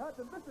Ashley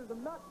Hudson. This is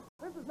not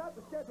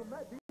the scheduled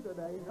match either,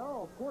 Dave.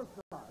 No, of course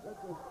not. This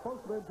is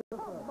supposed to be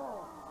just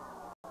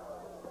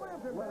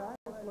Let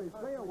Ashley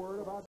say a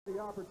word about the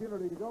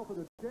opportunity to go for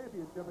the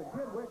championship, and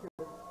Kidd Wikked,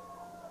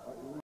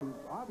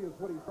 it's obvious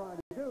what he's trying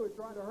to do. He's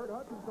trying to hurt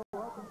Hudson so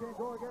Hudson can't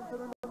go against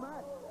it in the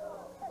match.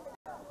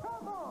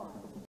 Come on!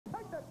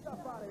 Take that stuff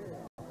out of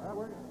here.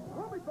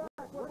 We'll be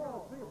back. We're going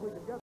to see if we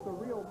can get the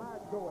real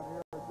match going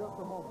here in just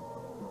a moment.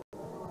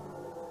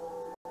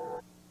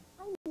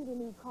 I need a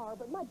new car,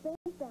 but my bank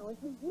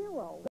balance is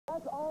zero.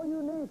 That's all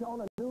you need to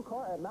own a new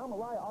car at Mount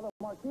Moriah Auto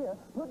Mart Kia.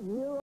 Put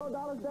 $0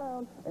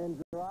 down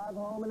and drive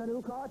home in a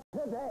new car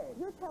today.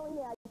 You're telling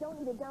me I don't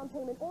need a down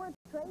payment or a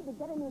trade to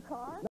get a new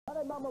car? Not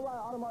at Mount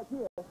Moriah Auto Mart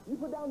Kia. You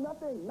put down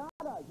nothing,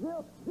 nada,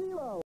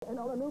 zero, and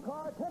own a new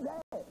car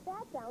today.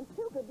 That sounds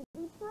too good to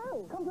be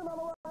true. Come to Mount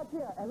Moriah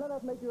Kia and let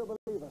us make you a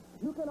believer.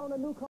 You can own a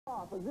new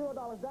car for $0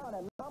 down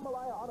at Mount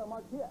Moriah Auto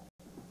Mart Kia.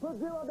 Put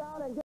 $0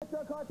 down and get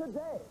your car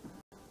today.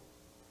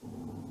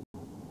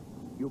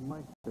 You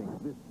might think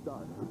this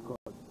start could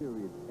cause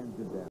serious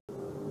engine damage.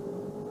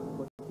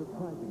 But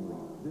surprisingly,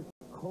 this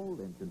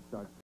cold engine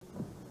start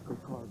could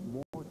cause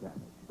more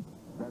damage.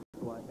 That's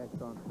why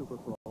Exxon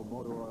Superflow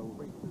motor oil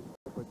races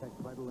to protect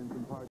vital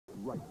engine parts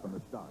right from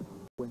the start,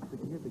 when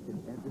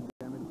significant engine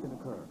damage can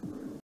occur.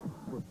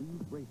 For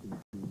these racing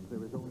teams,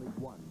 there is only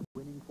one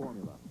winning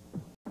formula.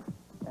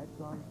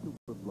 Exxon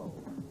Superflow,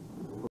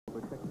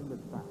 for protection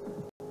that's fast,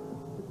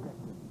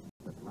 protection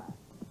that lasts.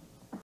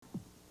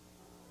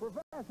 For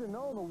fashion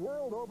known the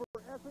world over,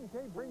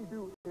 S&K brings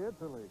you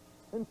Italy.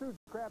 In suits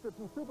crafted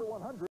from Super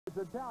 100's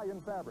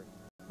Italian fabric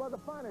by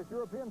the finest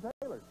European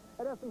tailors.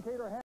 At S&K,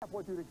 they're half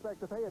what you'd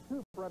expect to pay a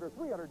tube for under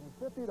 $350.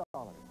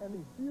 And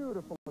these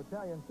beautiful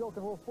Italian silk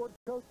and wool sport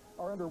coats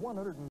are under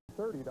 $130.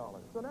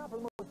 So now for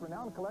the most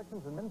renowned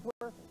collections in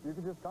menswear, you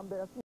can just come to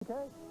S&K.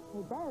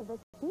 Hey, better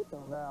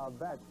vestito. Now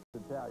that's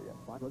Italian.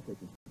 5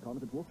 locations: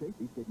 Commons at Wolf Chase,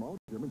 Eastgate Mall,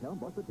 Germantown,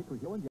 Bartlett, Hickory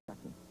Hill, and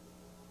Jackson.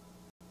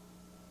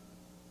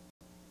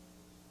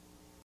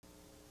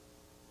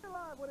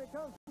 Live when it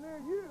comes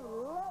near you.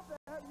 Love to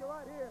have you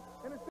right here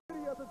in the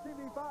studios of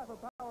TV5 for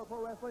Power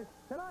Pro Wrestling.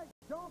 Tonight,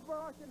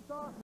 Jonesboro,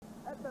 Arkansas,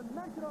 at the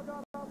National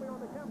Guard Army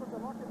on the campus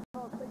of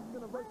Arkansas State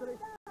University.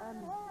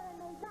 And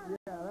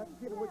yeah, that's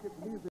Kidd Wicked's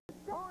music.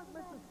 Torrance,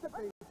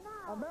 Mississippi,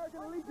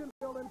 American Legion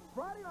building,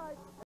 Friday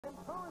night in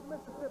Torrance,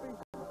 Mississippi.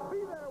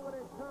 Be there when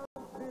it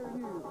comes near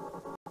you.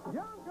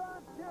 Young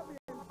Guns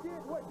champion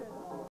Kidd Wikked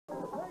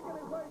taking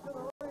his way to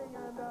the ring,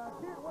 and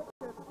Kidd Wikked,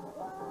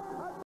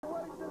 that's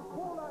what he just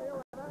pulled out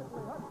here.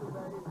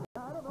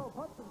 I don't know if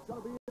Hudson's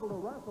going to be able to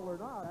wrestle or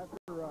not after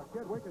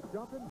Kidd Wikked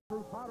jumped in,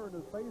 threw powder in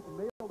his face, and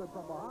nailed him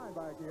from behind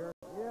back here.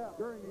 Yeah.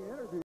 During the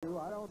interview,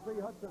 I don't see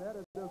Hudson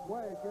headed this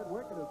way. Kidd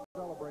Wikked is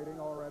celebrating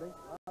already.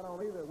 I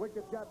don't either.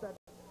 Wicked's got that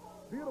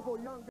beautiful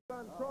Young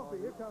Gun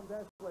trophy. Here comes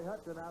Ashley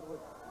Hudson out with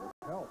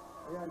help.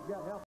 Yeah, he's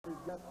got help.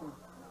 He's got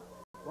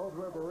both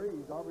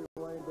referees, Aubrey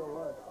Wayne and Bill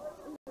Rush.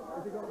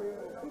 Is he going to be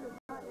he's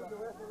not the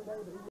rest of the day,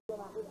 but he's still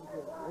not listen to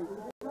it.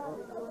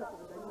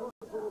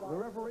 The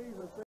referees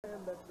are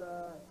saying that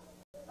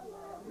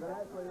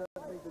Ashley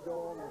doesn't need to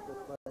go on with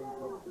this thing.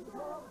 So.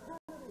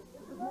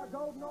 This is my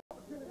golden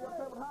opportunity. I've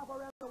traveled half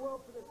around the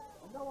world for this,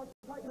 and no one's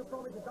taking it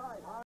from me today.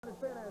 I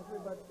understand, Ashley,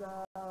 but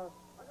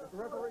the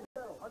referee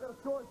settled. I got a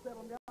score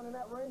settled down in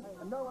that ring,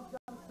 and no one's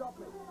going to stop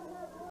me.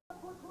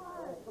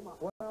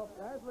 Well,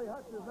 Ashley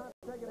Hudson is not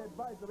taking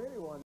advice of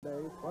anyone,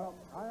 Dave. Well,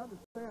 I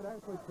understand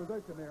Ashley's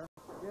position there.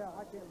 Yeah,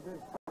 I can't do.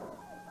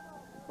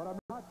 But I'm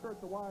not sure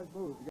it's a wise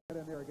move to get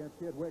in there against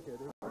Kidd Wikked.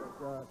 It's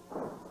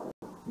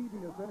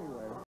devious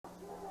anyway.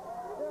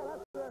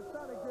 Yeah, that's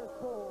Sonic just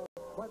pulled.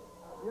 But,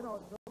 you know,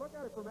 to look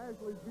at it from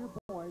Ashley's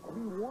viewpoint,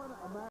 he won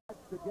a match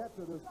to get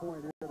to this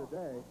point here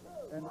today.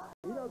 And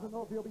he doesn't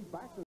know if he'll be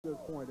back to this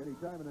point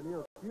anytime in the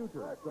near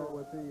future. So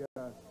with the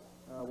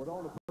with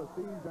all the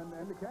prestige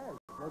and the cash,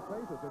 let's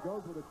face it, it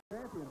goes with a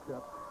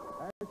championship.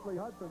 Ashley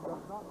Hudson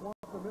does not want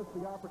to miss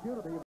the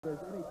opportunity if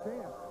there's any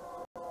chance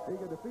he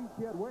can defeat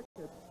Kidd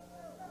Wikked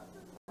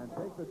and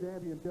take the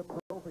championship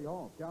trophy trophy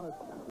home. Count it.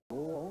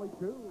 Oh, only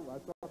 2. I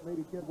thought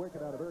maybe Kidd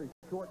Wikked had a very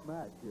short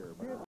match here.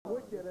 Kidd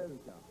Wikked has,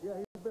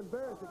 he's been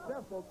very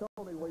successful,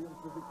 Tony Williams,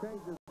 because he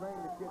changed his name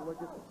to Kidd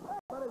Wikked.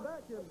 But his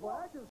actions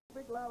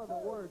speak louder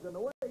than words, and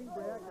the way he's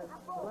reacted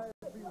the last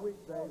few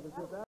weeks, Dave, is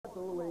just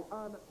absolutely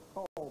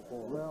uncalled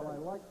for. Well, I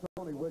like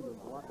Tony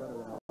Williams a lot better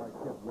than I like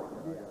Kidd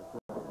Wikked.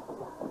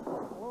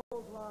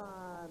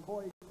 Clothesline.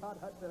 Boy, Todd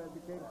Hudson has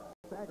became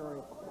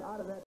staggering out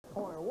of that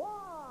corner. 1,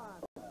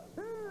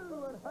 2,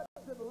 and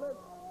Hudson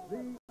lifts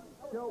the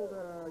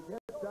shoulder.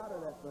 Gets out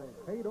of that thing.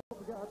 Hey, don't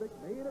forget our big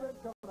main event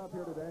coming up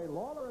here today.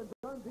 Lawler and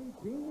Dundee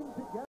team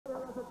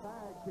together as a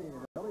tag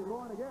team. They'll be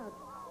going against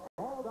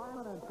Paul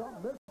Diamond and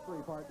some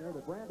mystery partner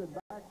that Brandon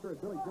Baxter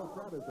and Billy Joe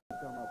Travis have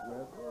come up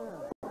with.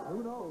 Yeah.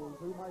 Who knows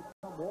who might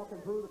come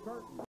walking through the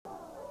curtain.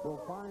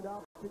 We'll find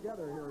out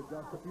together here in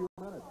just a few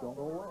minutes. Don't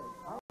go away.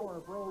 Power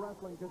Pro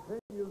Wrestling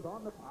continues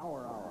on the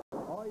Power Hour.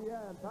 Oh,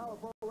 yeah, and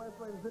Power Pro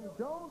Wrestling is in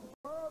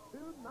Jonesboro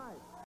tonight.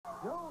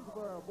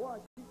 Jonesboro, boy, I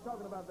keep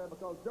talking about that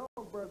because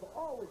Jonesboro has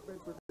always been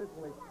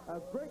traditionally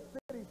a great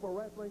city for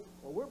wrestling.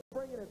 Well, we're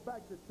bringing it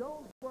back to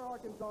Jonesboro,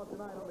 Arkansas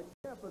tonight on the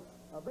campus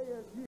of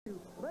ASU.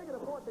 Make it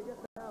a point to get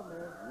down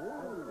there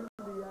and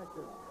see the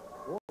action.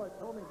 Boy,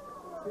 Tony,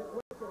 Kidd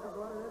Wikked was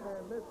running in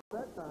there and missed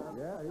that time.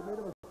 Yeah, he made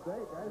a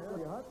mistake.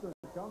 Ashley Hudson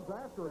comes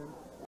after him.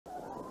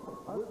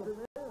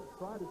 Hudson is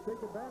trying to take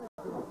advantage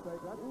of the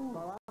mistake. That's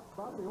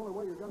about the only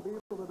way you're going to be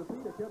able to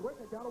defeat a Kidd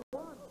Wikked. Count of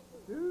 1,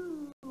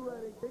 2,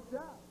 and he kicks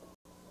out.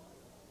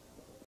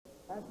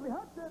 Ashley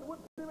Hudson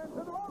whips him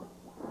into the rope.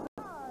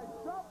 Nice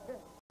drop kick.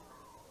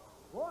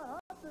 Boy,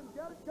 Hudson's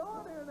got it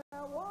going here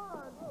now.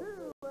 1,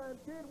 2, and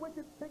Kidd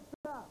Wikked kicks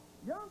out.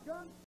 Young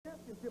Guns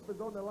Championship is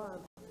on the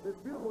line. This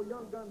beautiful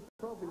Young Guns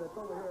trophy that's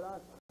over here at our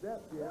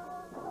desk here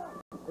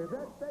is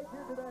at stake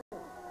here today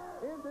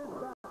in this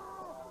bout.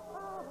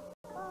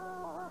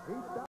 He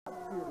stops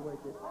Kidd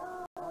Wikked.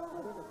 I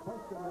think the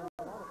question that a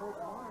lot of folks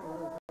mind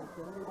is,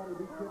 can anybody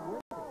beat Kidd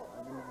Wikked? I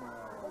mean,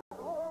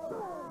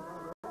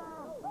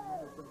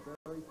 has been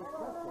very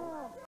successful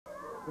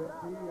since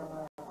he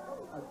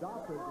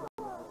adopted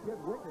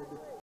Kidd Wikked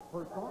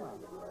persona.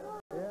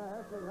 Yeah,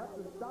 Ashley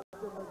Hudson stops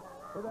him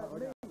for that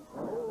knee.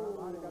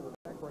 Oh, he got the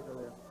backbreaker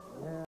there.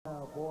 Yeah,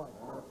 boy.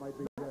 That might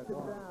be it.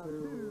 Down,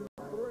 2,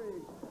 3.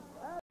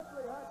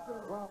 Ashley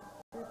Hudson, well,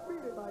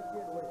 defeated by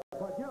Kidd Wikked.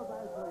 But give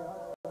Ashley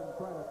Hudson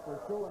credit for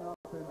showing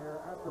up in here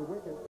after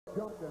Wikked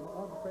jumped him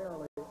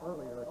unfairly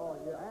earlier. Oh,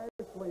 yeah.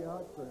 Ashley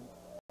Hudson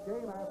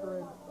came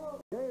after him,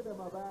 gave him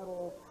a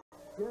battle.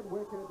 Kidd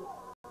Wikked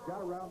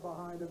got around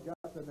behind him,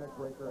 got the neck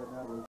breaker, and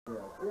that was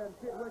it. Yeah, and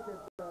Kidd Wikked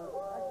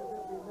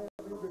accidentally may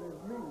have injured his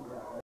knee.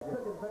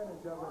 Took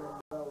advantage of it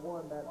and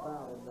won that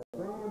bout. And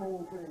same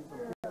old thing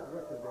from Kidd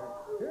Wikked there.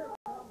 Here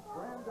comes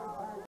Brandon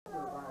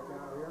Baxter back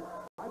out here.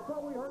 I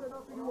thought we heard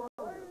enough of you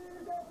earlier. Ladies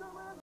and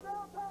gentlemen,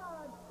 now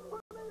time for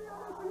the media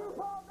for you,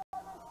 Paul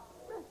Diamond,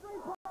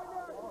 mystery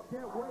partner. Oh,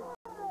 can't wait.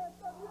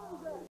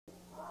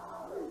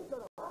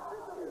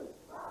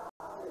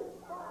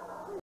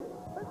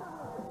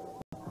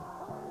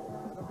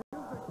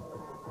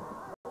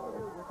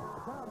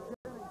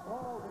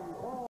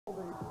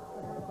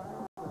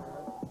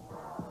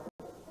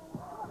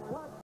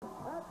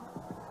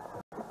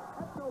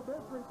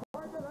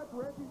 That's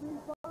Reggie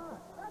B5.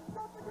 That's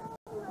not the guy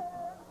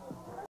there.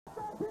 That's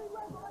not Team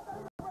Wrestle. That's not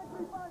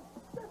Reggie B5.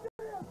 This is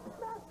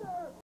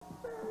Master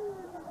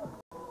Speed.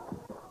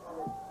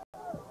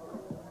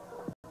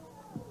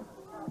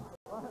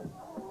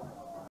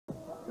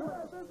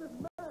 This is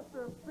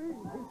Master Speed.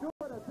 He's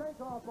doing a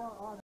takeoff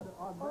on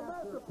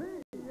Master P.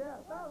 Yeah,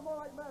 sounds more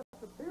like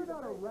Master P. You're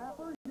not a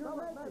rapper. You're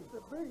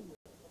Master P.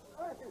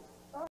 Hey,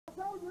 I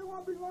told you it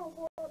won't be long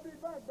before I'll be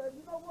back, baby.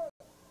 You know what?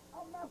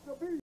 I'm Master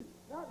B.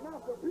 Not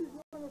Master P.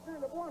 You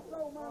understand? The boy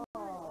stole my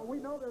name. We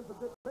know there's a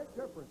big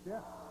difference,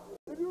 yeah.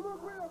 If you look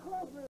real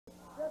closely,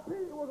 that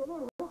P was a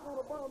little hook on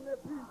the bottom of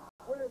that P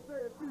where it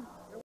said P.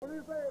 And when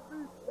it said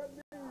P, that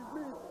means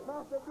me.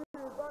 Master B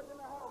is back in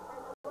the house.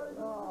 Oh, my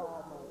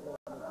God.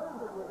 This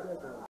is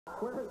ridiculous.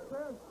 Where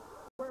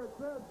it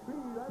says P,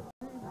 that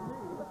means me.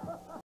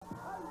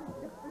 How do you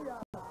get P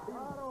out of P?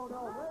 I don't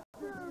know. Let's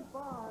see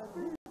fine.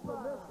 He's the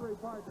mystery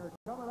partner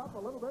coming up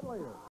a little bit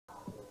later.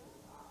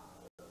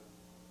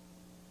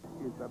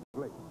 Is the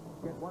place.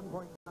 Get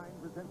 1.9%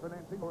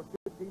 financing or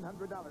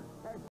 $1,500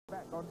 cash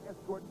back on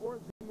Escort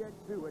or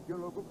ZX2 at your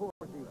local Ford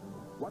dealer.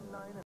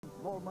 1.9 and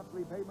small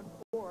monthly payments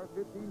or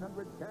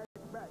 $1,500 cash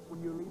back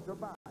when you lease or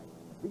buy.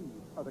 These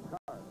are the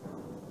cars.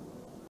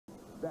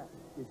 That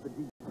is the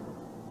deal.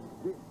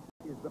 This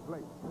is the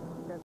place.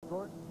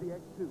 Escort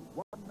ZX2.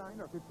 1.9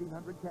 or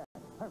 $1,500 cash.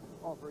 Hurry,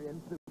 offer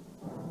ends soon.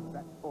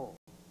 That's all.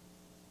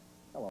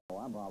 Hello,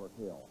 I'm Robert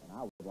Hill, and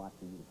I would like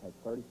for you to take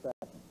 30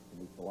 seconds to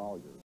meet the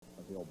lawyers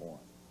of Hillborn.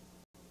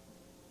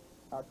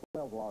 Our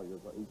 12 lawyers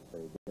are each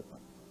very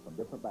different, from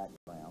different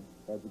backgrounds,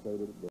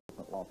 educated at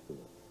different law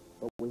schools.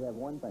 But we have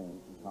one thing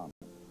in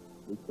common.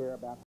 We care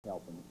about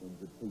helping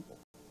injured people.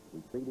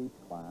 We treat each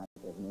client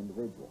as an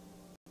individual,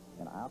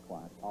 and our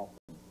clients often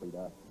treat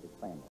us as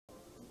family.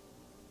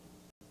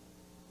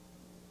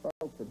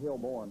 Folks at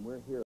Hillborn,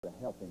 we're here to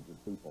help injured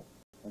people,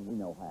 and we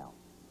know how.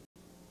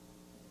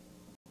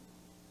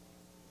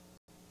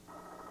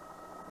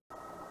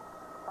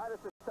 Hi,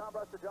 this is Tom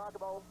Buster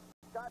Giacomo.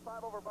 Sky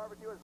 5 Over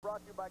Barbecue is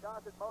brought to you by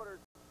Gossett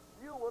Motors.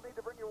 You will need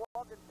to bring your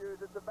walking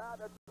shoes. It's about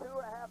a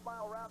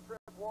 2.5-mile round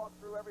trip walk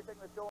through everything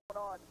that's going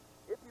on.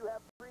 If you have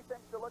 3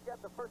 things to look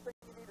at, the first thing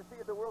you need to see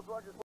is the world's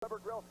largest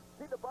Weber grill.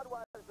 See the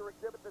Budweiser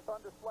exhibit that's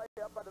on display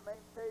up by the main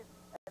stage,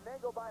 and then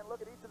go by and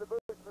look at each of the booths.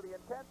 For the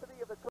intensity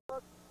of the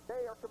cooks,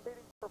 they are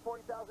competing for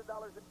 $40,000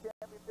 in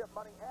championship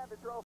money and a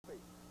trophy.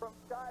 From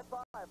Sky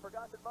 5 for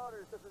Gossett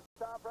Motors, this is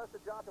Tom Buster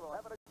Giacomo.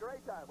 Having a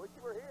great time. Wish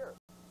you were here.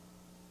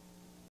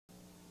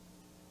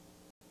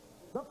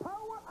 The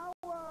Power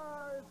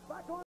Hour is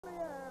back on the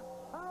air.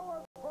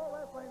 Power Pro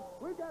Wrestling.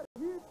 We got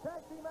huge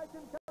tag team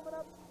action coming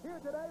up here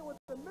today with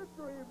the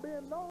mystery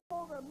being no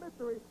longer a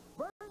mystery.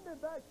 Brendan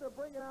Baxter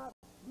bringing out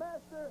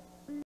Master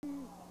B.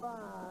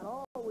 Fine.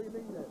 All we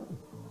needed.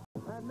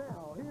 And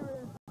now, here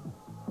is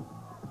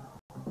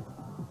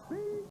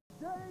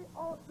B.J.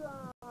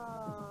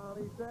 Awesome.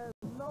 He says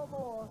no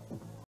more.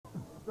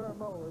 Sir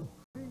Mo, it's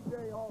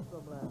B.J.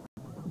 Awesome now.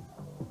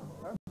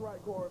 That's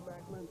right, Corey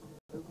Macklin.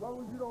 As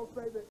long as you don't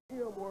say the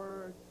M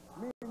word,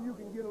 me and you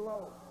can get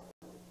along.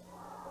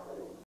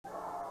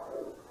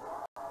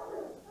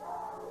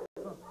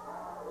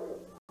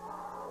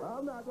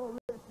 I'm not going to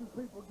let you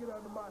people get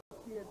under my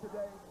skin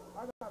today.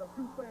 I got a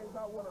few things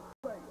I want to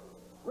say.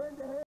 When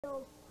the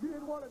hell, you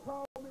didn't want to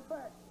call me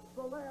back.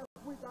 So last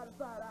week I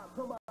decided I'd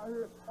come out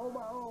here on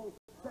my own,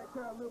 take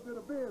care of a little bit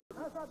of business.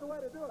 That's not the way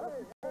to do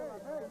it.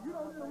 Hey, you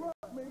don't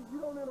interrupt me. You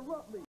don't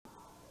interrupt me.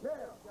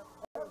 Yeah.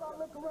 As I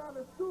look around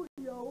the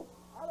studio,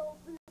 I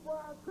don't see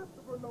Brian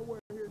Christopher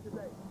nowhere here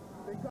today.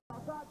 Because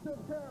I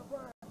took care of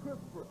Brian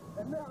Christopher.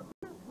 And now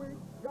this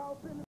week, y'all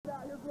sending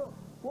out his little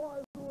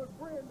boys who is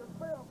friend, the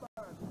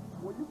Spellbinder.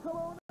 Well, you come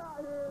on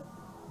out here,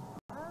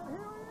 and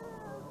here he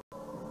is,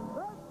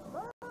 the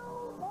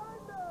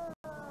Spellbinder.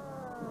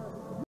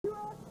 You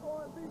asked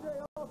for him, B.J.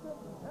 Awesome,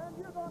 and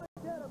you're going to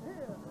get him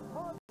here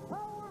on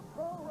Power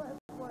Pro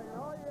Wrestling.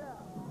 Oh, yeah.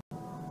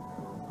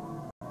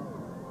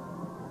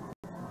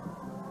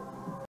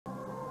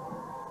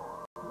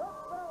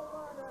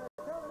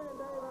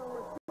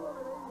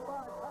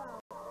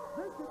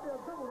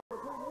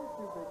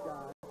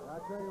 I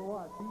tell you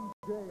what,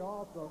 B.J.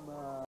 Awesome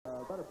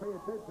better pay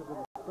attention to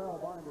the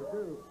Spellbinder,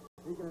 too.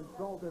 He can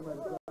insult him as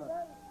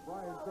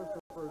Brian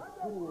Christopher's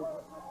school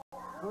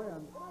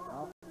friend.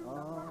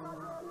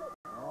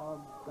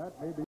 That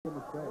may be a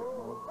mistake.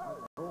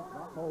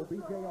 Not Mo.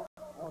 B.J.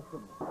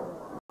 Awesome.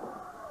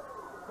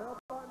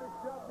 Spellbinder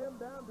shoved him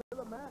down to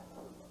the mat.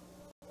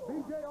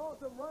 B.J.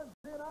 Awesome runs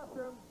in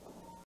after him.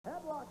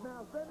 Headlock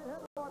now, standing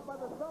headlock by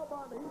the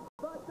Spellbinder. He's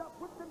backed up,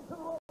 whipped him to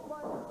the rope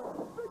by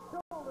big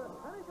shoulder,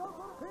 and he goes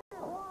for the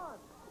pin.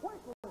 One,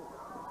 quickly.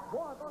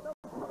 Boy, I thought that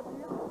was going to be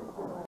it.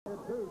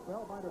 Two,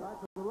 Spellbinder back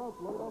to the rope,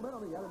 little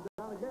momentum. He had him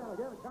down again, a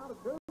count of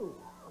 2.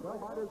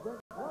 Spellbinder's been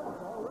close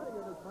already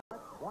in this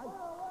match. Twice.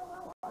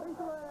 He's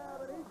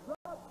grabbed, and he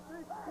drops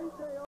big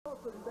B.J.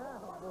 Awesome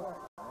down, boy.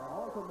 And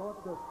Awesome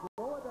wants to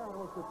slow it down,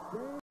 wants to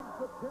change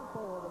the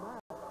tempo of the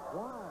match.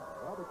 Why?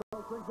 Well,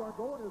 because things aren't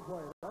going his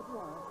way. That's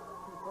why.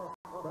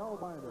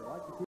 Spellbinder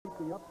like to keep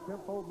the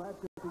up-tempo match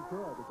if he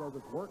can because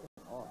it's working.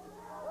 Oh,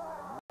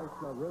 nice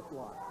wrist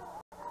lock.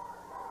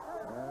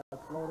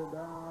 Slowed him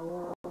down.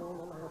 Oh, a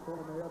little handful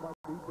in the air by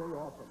B.J.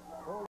 Awesome.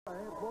 Oh, a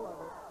handful of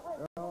it.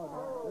 Oh,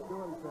 no, didn't do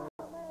anything.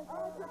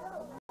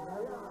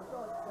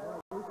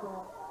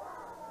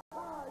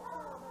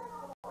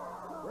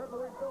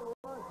 Referee Bill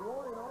Rush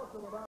warning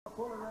Awesome about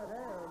pulling that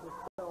hair in the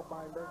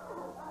Spellbinder.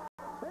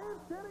 Van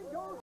Stenning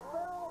goes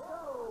Spell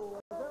go.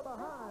 They're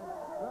behind.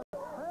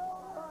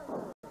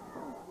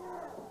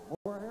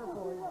 More hair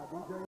pulling by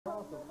B.J.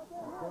 Awesome.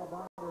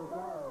 Spellbinder is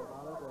sorry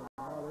about it, and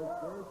now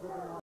there's the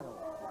denial.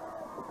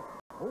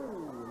 Oh,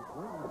 he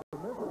swings the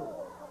missile.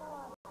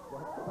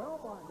 But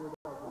Spellbinder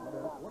doesn't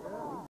miss. Look at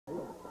that, he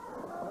nailed it.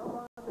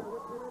 Spellbinder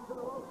whipped it into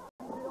the rope.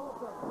 B.J.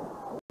 Awesome.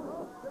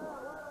 Rope down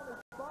right on his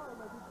bottom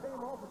as he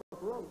came off of the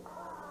rope.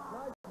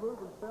 Nice move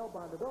with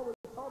Spellbinder. Though we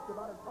talked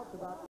about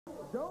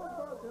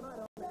Jonesboro tonight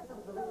on the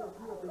campus of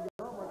ASU at the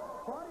Yama.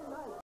 Friday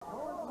night,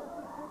 Collins,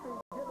 Mississippi.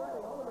 Get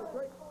ready. All of the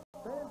great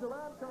fans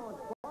around Collins.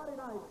 Friday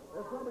night,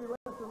 there's going to be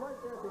wrestling right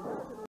there at the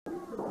American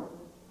Legion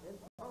in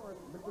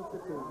Collins,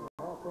 Mississippi.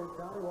 Hawthorne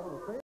County, one of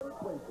the favorite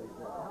places.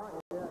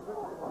 Yeah,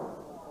 good.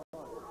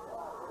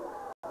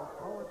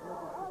 Collins,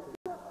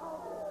 Mississippi.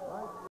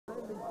 Nice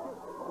standing kick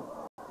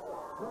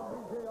from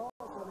B.J.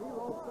 Awesome. He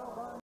rolls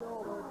Spellbinder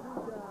over. 2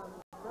 down.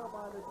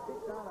 Spellbinder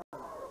kicked out of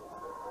him.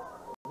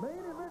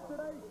 Main event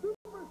today,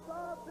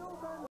 superstar Bill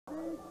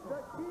Dundee,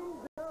 the King,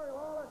 Jerry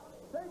Lawler,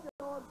 taking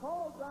on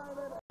Paul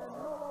Diamond, and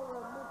no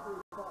longer a mystery.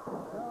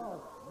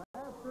 No,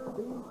 Master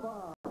B5.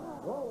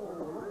 Whoa,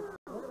 look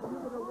at him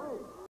using the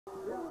rope.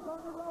 He was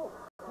on the rope.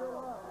 Still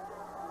up.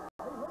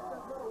 He hit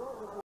that little rope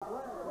with his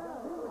leg.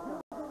 Yeah, he was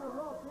using the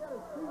rope. He had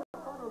his feet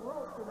up on the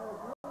rope in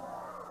those ropes.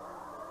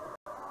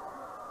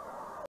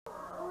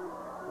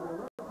 The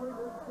referee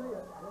didn't see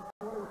it. That's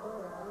what he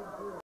said. I didn't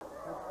see it.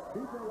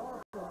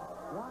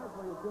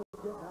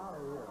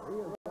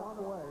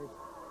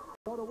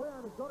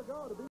 to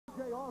go to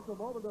BJ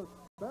Awesome over the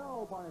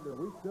Spellbinder.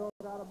 We still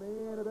got a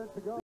main event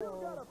to go.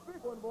 Still got a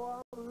big one, boy.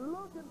 I'm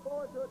looking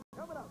forward to it.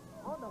 Coming up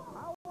on the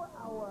Power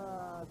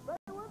Hour.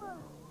 Stay with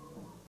us.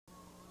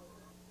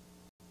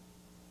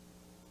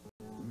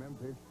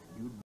 Memphis,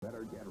 you'd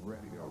better get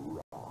ready to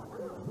rock.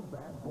 The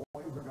bad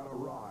boys are gonna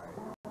ride.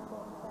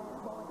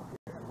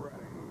 Get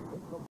ready.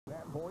 It's the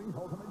Bad Boys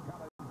Ultimate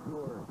Challenge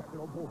Tour.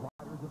 National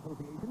Bullfighters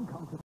Association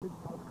comes to the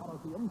South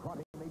Coliseum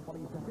Friday, May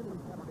 22nd and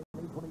Saturday,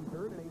 May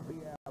 23rd at 8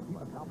 p.m.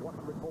 The top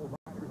 100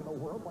 bullfighters in the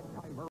world like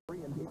Tommy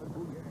Murray and David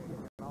Bunyon.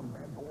 And on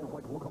bad boys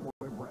like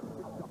Locomotive Brett,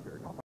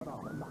 Doctor, Top It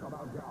Up, and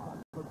Knockabout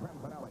John. The grand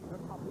finale, the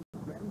top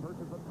 8 men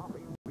versus the top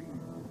 8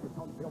 bees. It's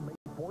on sale May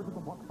 4th at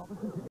the box office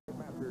and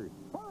Ticketmaster.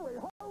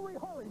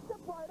 Hurry, step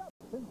right up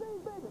and see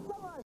Vegas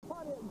Sunrise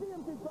Party at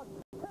GMC Truck's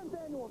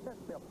 10th annual test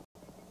trip.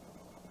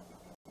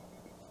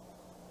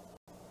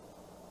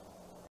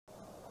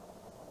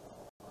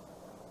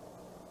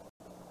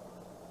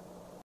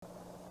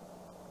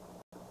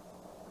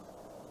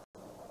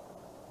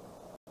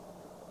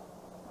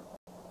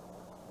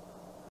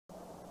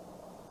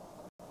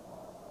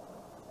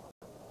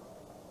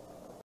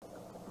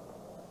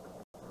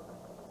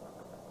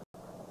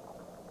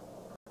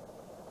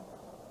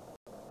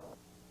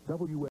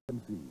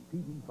 WMC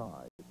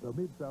TV5, the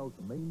Mid-South's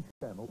main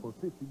channel for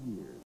 50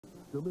 years,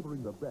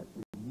 delivering the best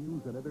in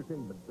news and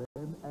entertainment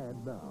then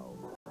and now.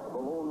 The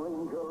Lone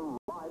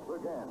Ranger rides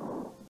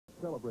again.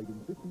 Celebrating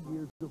 50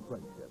 years of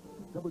friendship,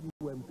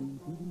 WMC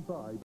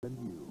TV5 and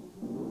you.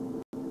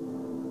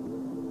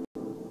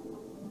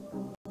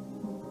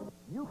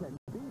 You can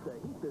beat the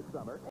heat this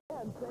summer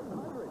and save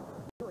hundreds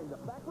during the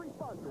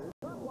factory-sponsored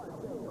surplus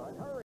sale. But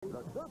hurry,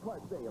 the surplus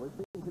sale is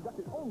being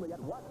conducted only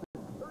at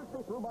Watson's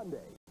Thursday through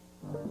Monday.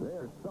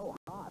 They're so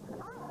hot.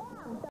 I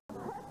am the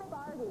perfect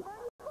Barbie. 34,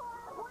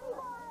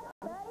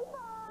 24,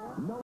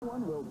 34. No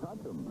one will touch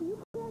them. You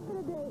can't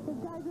get a date because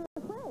guys are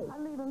afraid. I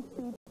leave them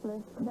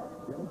speechless.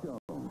 Jenny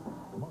Jones.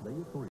 Monday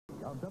at 3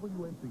 on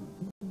WMC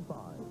TV5.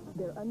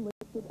 They're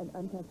unlisted and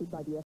untested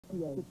by the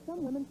FDA, but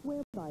some women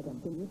swear by them.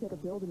 Can you take a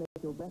pill to make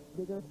your breasts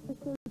bigger? Is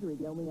surgery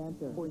the only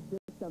answer? Or is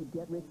this some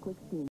get-rich-quick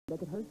scheme that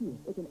could hurt you?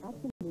 It's an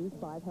Action News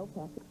 5 Health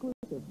Pack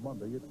exclusive.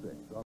 Monday at 6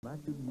 on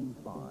Action News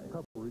 5.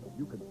 Coverage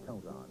you can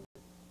count on.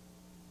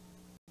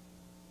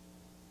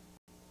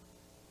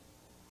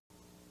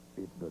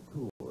 It's the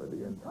tour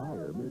the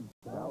entire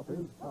Mid-South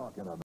is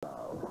talking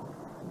about.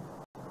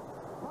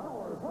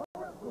 Power Pro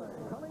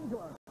Wrestling coming to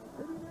a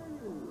city near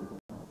you.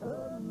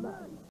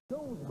 Tonight,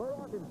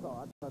 Jonesboro,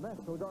 Arkansas, at the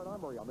National Guard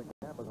Armory on the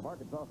campus of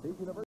Arkansas State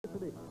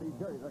University. See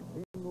Jerry the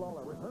King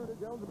Lawler return to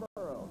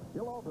Jonesboro.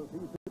 You'll also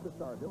see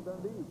superstar Bill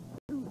Dundee,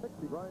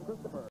 260 Brian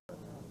Christopher,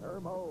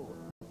 Ermo,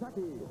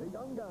 Chucky, the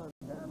Young Gun,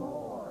 and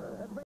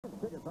more. Advance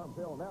tickets on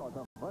sale now at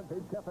the Front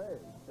Page Cafe.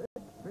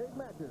 Six big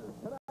matches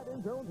tonight in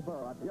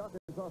Jonesboro at the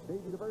Arkansas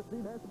State University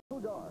National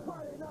Guard.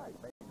 Friday night,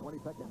 May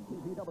 22nd,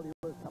 MPPW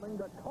is coming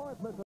to Corinth,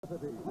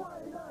 Mississippi.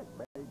 Friday night,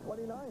 May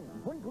 29th,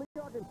 Brinkley,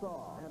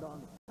 Arkansas. And on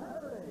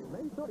Saturday,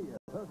 May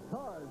 30th, the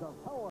stars of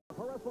Power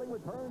Pro Wrestling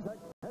return to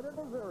Canton,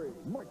 Missouri.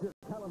 Mark your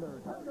calendar.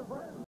 Tell your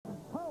friends.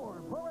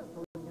 Power Pro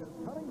Wrestling is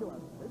coming to a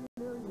city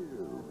near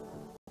you.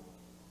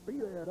 Be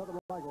there, nothing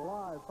like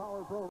live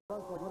Power Pro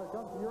Wrestling when it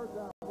comes to your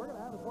town. We're going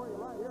to have it for you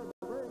right here at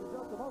the ring in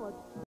just a moment.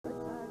 Big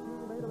tag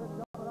team main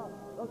event coming up.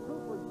 The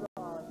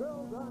superstar,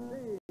 Bill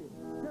Dundee,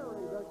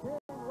 Jerry the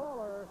King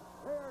Lawler.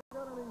 They are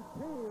going to be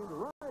teamed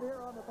right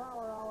here on the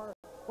Power Hour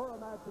for a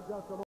match in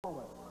just a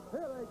moment.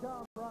 Here they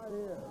come right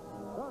here.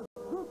 The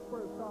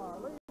superstar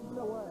leading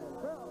the way.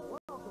 Bill,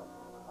 welcome.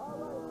 All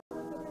right,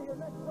 good to be here.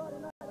 Next Friday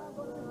night, I'm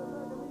going to be in the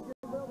American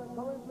Legion building,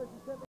 Corinth,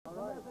 Mississippi. All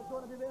right. That's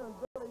going to be there, and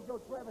Billy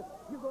Joe Travis.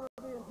 You're going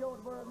to be in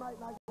Jonesboro tonight,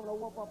 and I'm going to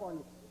whoop up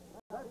on you.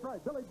 That's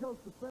right. Billy Joe's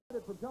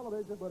suspended from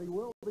television, but he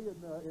will be in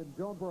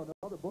Jonesboro and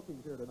other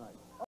bookings here tonight.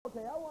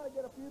 Okay, I want to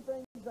get a few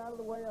things out of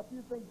the way, a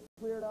few things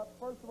cleared up.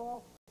 First of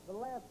all, the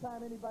last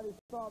time anybody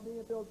saw me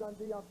and Bill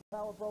Dundee on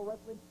Power Pro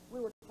Wrestling, we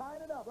were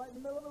tying it up right in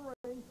the middle of the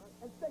ring,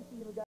 and Stacy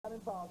even got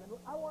involved. And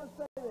I want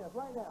to say this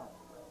right now.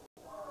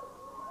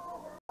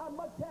 I'm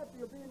much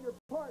happier being your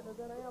partner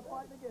than I am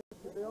fighting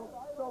against you, Bill.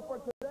 So for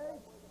today,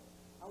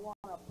 I want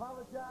to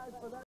apologize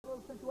for that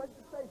little situation.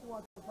 Stacy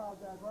wants to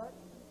apologize, right?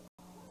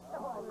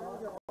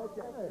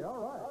 Okay. Hey,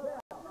 all right. Yeah.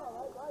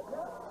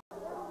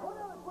 One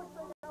other quick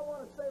thing I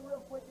want to say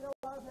real quick. You know,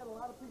 I've had a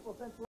lot of people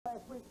since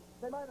last week.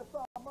 They might have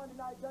saw Monday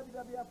Night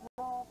WWF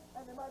Raw,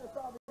 and they might have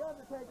saw The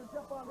Undertaker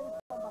jump on me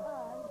from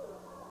behind.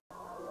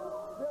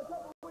 A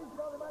couple of weeks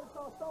ago, they might have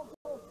saw Stone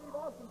Cold Steve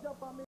Austin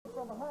jump on me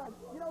from behind.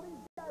 You know, these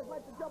guys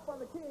like to jump on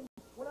the king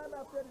when I'm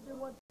out there to do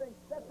one thing.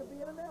 That's to be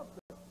an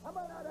announcer. I'm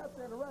not out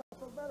there to wrestle.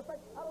 As a matter of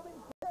fact, I don't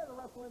even care to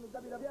wrestle in the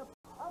WWF.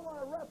 I want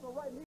to wrestle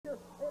right here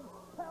in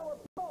Power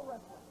Pro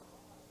Wrestling.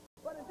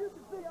 But as you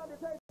can see,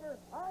 Undertaker,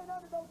 I ain't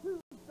under no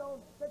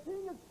tombstone. The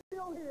king is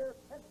still here,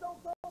 and Stone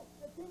Cold,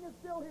 the king is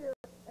still here.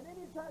 And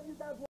anytime you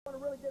guys want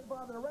to really get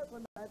involved in a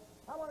wrestling match,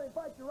 I want to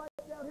invite you right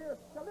down here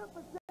to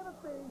Memphis,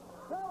 Tennessee,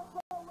 Power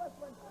Pro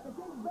Wrestling, the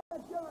king's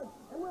backyard,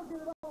 and we'll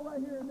get it all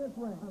right here in this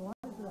ring. I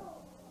like that.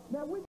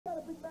 Now, we've got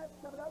a big match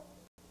coming up.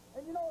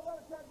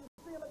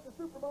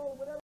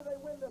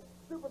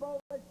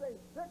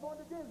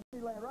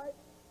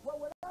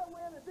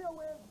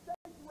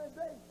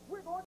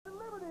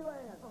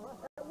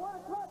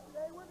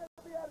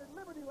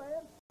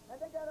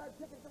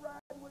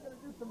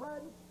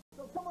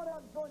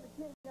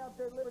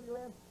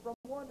 Land from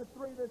 1 to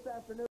 3 this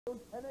afternoon.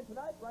 And then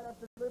tonight, right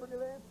after Liberty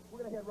Land,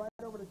 we're going to head right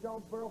over to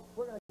Jonesboro.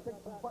 We're going to kick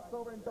some butts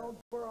over in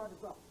Jonesboro,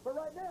 Arkansas. But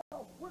right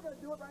now, we're going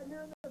to do it right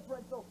here in this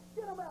ring. So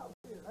get them out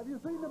here. Have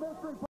you seen the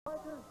mystery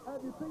partner?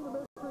 Have you seen the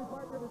mystery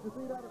partner? Did you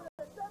see that?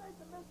 That ain't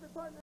the mystery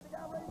partner. The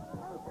guy raising the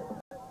roof.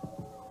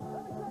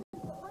 Let me tell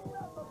you, bring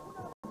it up.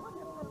 We're going to put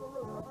him through the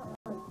roof.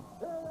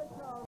 Here they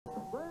come.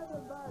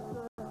 Brandon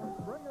Baxter.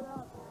 Bring it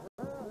out.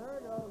 There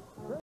he goes.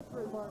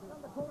 Mystery partner.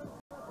 On the corner.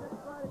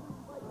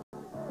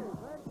 Hey,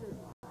 thank you.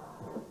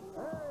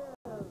 There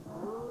he is.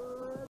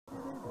 Reggie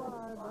D.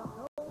 Fine.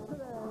 No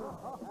today.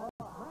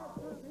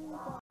 Master D.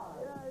 Fine.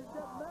 Yeah, he's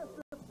got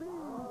Master B.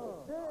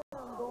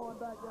 Damn going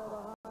back there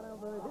behind him.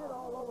 They hit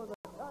all over the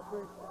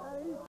country. And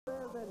he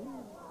says that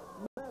he's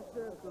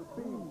Master B.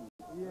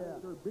 Yeah.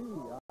 Master B.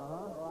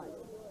 Right.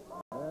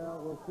 Well,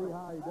 we'll see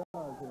how he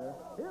does here.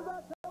 Here's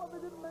our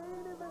television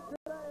main event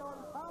today on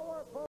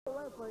Power Pro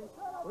Wrestling.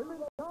 We've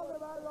been talking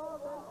about it all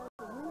day,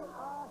 and we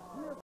are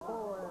here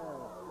for it.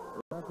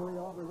 Referee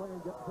Aubrey Wayne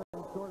gets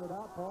things sorted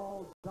out.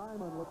 Paul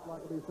Diamond looks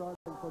like to be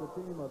starting for the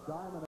team of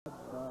Diamond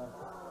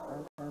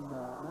and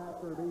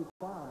Master B.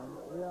 Fine.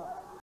 Yeah.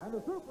 And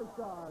the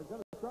Superstars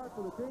going to start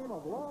for the team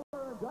of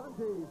Lawler and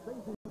Dundee.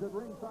 Stacy's at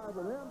ringside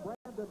with them.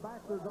 Brandon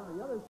Baxter's on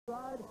the other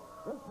side.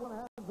 This one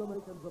has the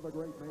makings of a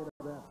great main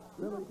event.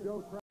 Billy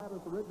Joe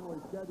Travis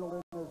originally scheduled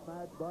in this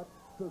match, but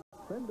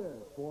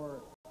suspended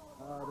for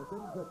the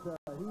things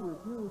that he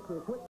refused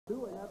to quit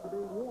doing after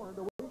being warned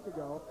a week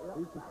ago.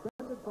 He's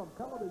suspended from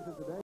television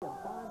today and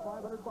fined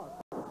 $500.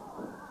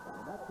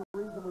 And that's the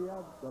reason we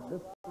have the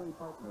mystery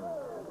partner.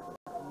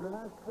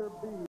 Master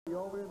B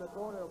over in the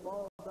corner of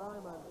Paul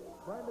Diamond.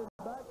 Brandon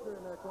Baxter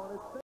in their corner.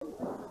 Stacy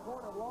in the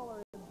corner of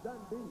Lawler and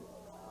Dundee.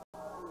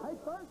 Hey,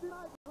 Thursday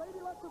night,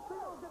 Lady Let the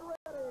Field get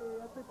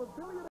ready at the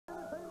Pavilion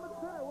Entertainment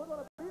Center. We're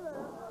going to be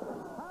there.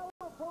 Power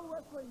Pro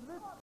Wrestling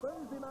this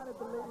Thursday night at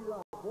the Lady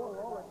Luck. Boy,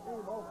 Lawler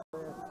came over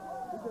there.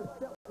 He just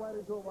stepped right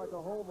into him like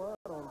a home run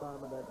on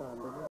Diamond that time,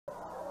 didn't he?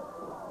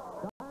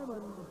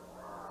 Diamond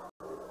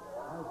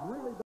has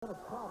really been a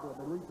problem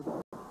in recent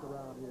weeks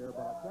around here,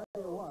 but I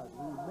tell you what,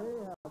 he may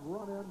have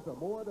run into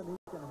more than he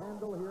can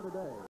handle here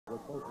today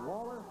with both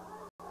Lawler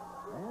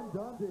and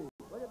Dundee.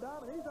 Look at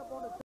Diamond, he's up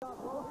on the top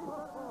rope. He's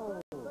up on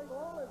the thing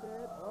Lawler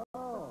did.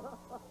 Oh,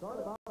 sorry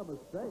about a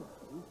mistake.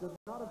 He should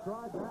not have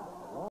tried that.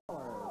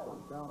 Lawler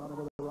down under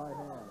with the right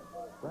hand.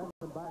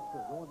 Brandon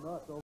Baxter going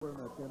nuts over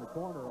in the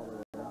corner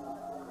over there.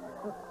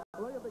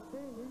 Look at the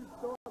king, he's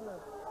throwing the...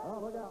 Oh,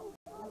 look out.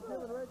 He's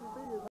giving Reggie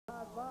B his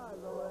high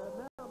fives over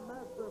there. Now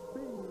Master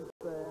B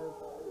says...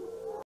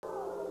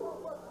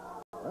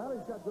 Well,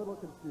 he's got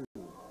good-looking shoes.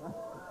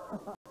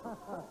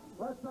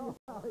 Let's see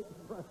how he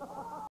can run.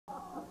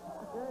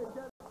 Yeah, he's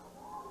got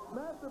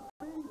Master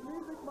B's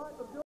music,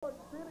 Michael George,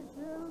 city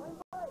shoes.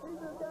 He's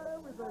just got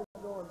everything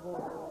going for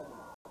him.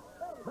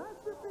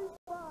 Master B's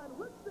fine.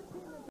 Whips the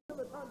king into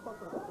the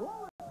turnbuckle.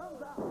 Lawler comes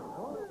out.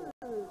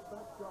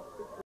 Backdrop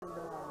 16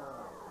 down.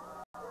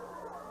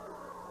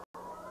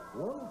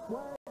 Little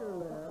swagger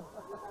there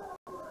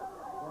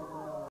from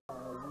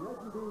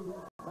Reggie B,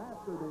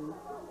 Master B.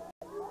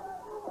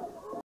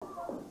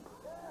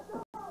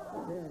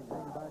 King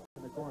hanging back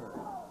in the corner.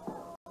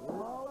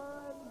 Lawler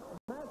and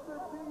Master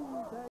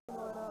B's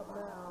hanging up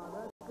now.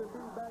 Master B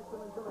back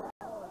into the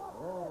corner.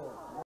 Oh,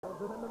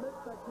 wasn't in the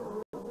midsection.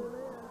 Wheeled him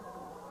in.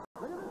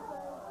 Look at this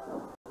thing.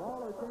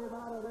 Lawler came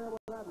out of there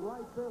with that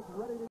right fist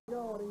ready to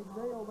go, and he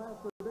nailed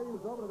Master B.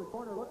 He's over to the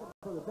corner looking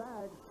for the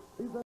tag.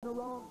 He's in the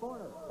wrong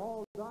corner.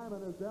 Paul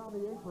Diamond is down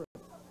the apron.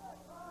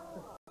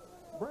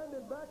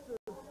 Brandon Baxter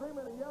is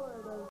screaming and yelling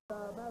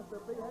at Master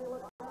B. Hey,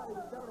 look out. He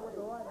was coming with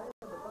the right hand,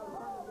 but by the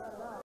time he got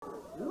it out,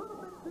 a little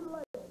bit too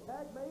late.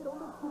 Tag made on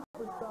the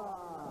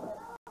Superstar.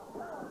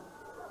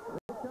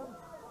 Here comes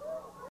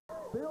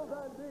Bill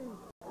Dundee.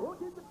 We'll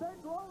keep the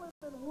tape rolling,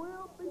 and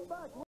we'll be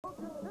back. We'll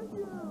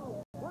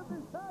continue with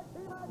this tag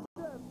team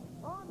action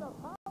on the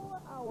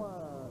Power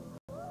Hour.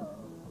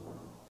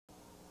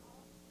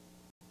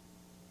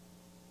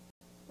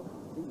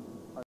 These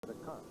are the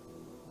cards.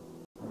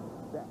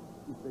 That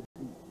is the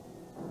D.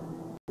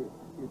 This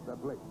is the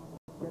Blake.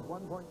 Get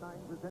 1.9%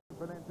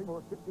 financing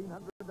or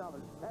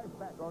 $1,500 cash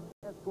back on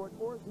Escort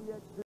or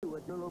ZX2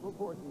 at your local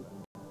Four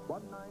Seasons.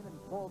 1.9 in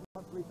small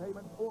monthly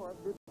payments or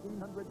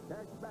 $1,500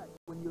 cash back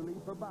when you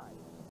leave for buy.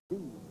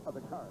 These are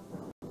the cards.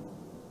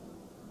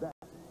 That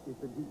is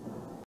the D.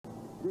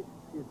 This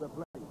is the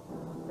Blake.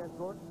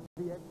 Escort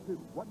ZX2.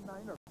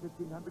 1.9 or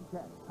 $1,500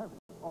 cash. Hurry.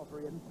 Offer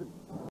ends soon.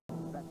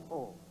 That's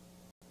all.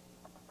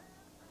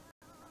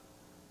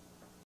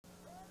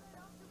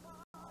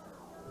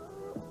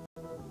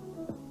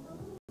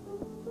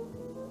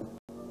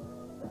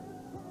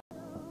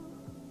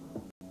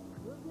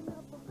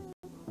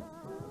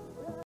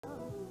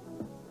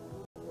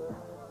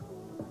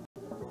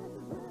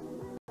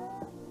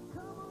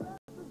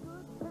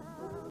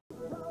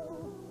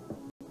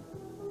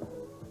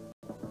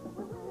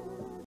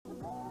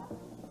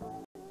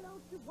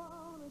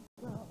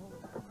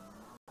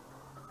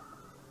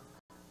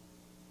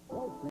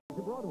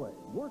 Broadway,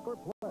 Work or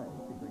Play,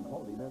 featuring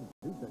quality men's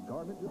suits and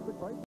garment district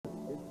prices.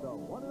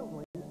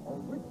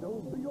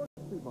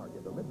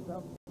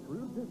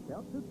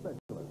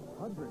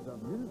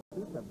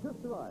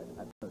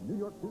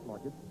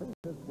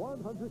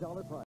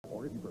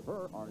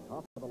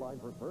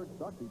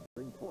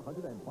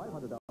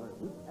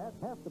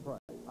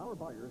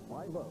 buyers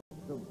buy low,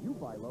 so you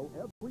buy low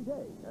every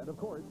day. And of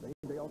course,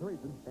 same-day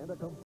alterations and a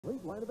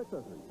complete line of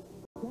accessories.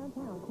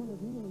 Downtown, corner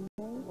of Union and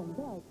Main and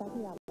Bell by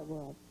the Outlet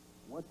World.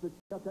 What's the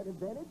Chuck Hutton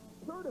advantage?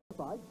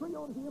 Certified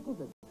pre-owned vehicles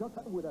at Chuck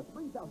Hutton with a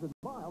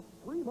 3,000-mile,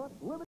 3-month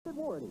limited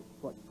warranty,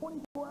 plus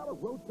 24-hour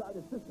roadside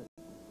assistance.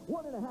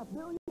 $1.5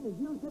 million in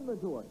used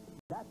inventory.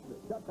 That's the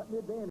Chuck Hutton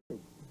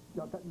advantage.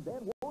 Chuck Hutton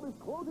Van Walt is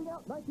closing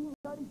out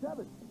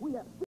 1997. We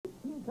have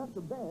 16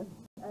 custom vans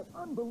at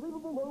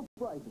unbelievable low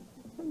prices.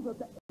 Save up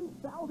to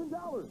 $8,000.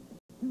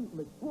 Choose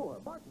from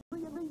Explorer, Mark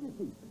III, and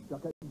Regency.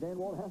 Chuck Hutton Van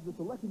Walt has the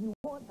selection you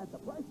want at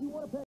the price you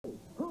want to pay.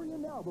 Hurry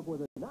in now before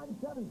the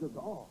 97s are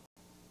gone.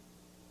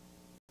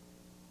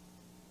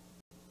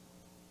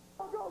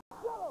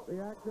 The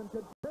action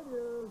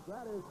continues.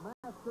 That is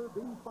Master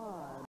B.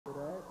 Fine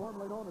today,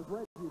 formerly known as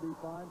Reggie B.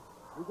 Fine.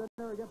 He's in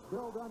there against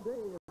Bill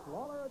Dundee. It's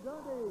Lawler of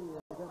Dundee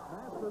against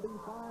Master B.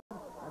 Fine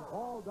and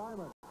Paul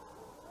Diamond.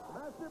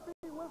 Master B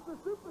was the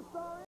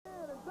superstar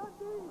in, and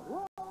Dundee,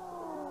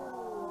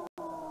 whoa!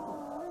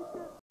 He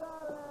gets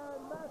out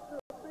and Master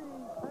B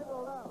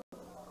tangled out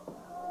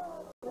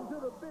into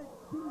the big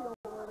T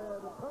over there,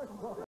 the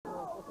turnbuckle.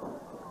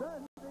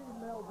 Dundee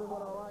nails him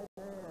with a right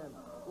hand.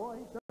 Boy,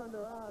 he turned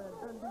around and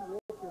Dundee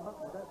woke him up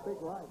with that big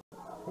right.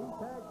 He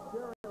tagged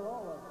Jerry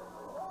Lawler.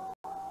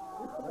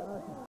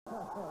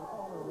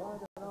 Lawler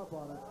winding up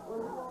on it. Well,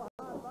 he all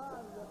high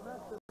fives that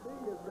Master B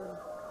has been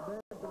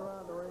dancing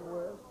around the ring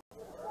with.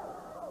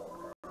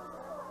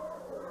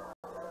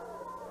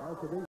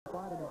 Master B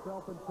finding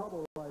himself in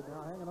trouble right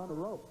now, hanging on the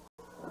rope.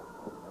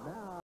 And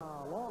now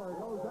Lawler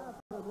goes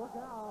after him. Look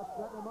out,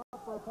 setting him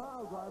up for a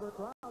pile driver.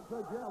 Crowd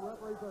says, yeah.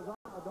 Referee says,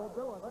 don't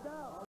do it. Look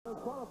out.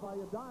 Disqualify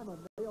you,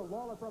 Diamond. Nail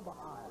Lawler from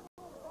behind.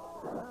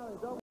 Now they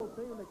double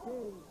team the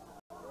King.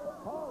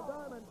 Paul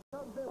Diamond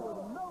comes in with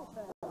no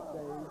pass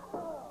days.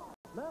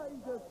 Now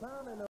he's just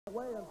pounding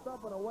away and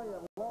stumping away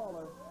at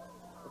Lawler.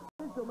 The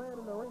official man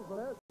in the ring for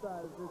their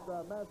side is this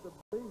Master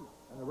B.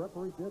 And the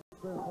referee did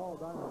send Paul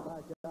Diamond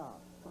back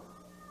out.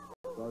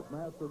 So it's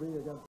Master B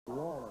against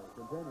Lawler.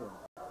 Continuing.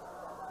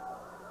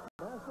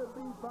 Master B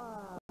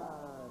fine.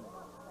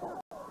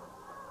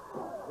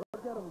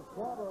 Look at him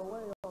clobber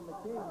away on the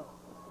King.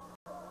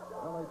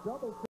 Well, they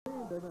double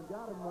teamed him and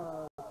got him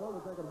so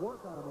that they could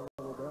work on him a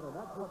little bit, and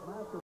that's what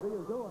Master B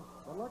is doing.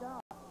 But look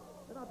out.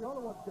 They're not the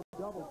only ones to get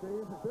double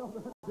teamed. Bill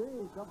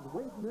Dundee comes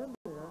wading in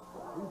there.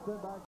 He's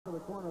sent back to the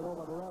corner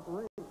over the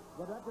referee.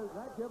 But that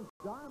gives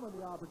Diamond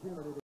the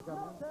opportunity to come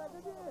in. Tag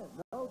again.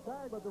 No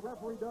tag, but the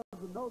referee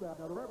doesn't know that.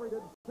 Now, the referee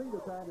didn't see the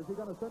tag. Is he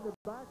going to send it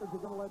back, or is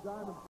he going to let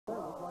Diamond stay?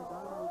 Looks like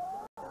Diamond is...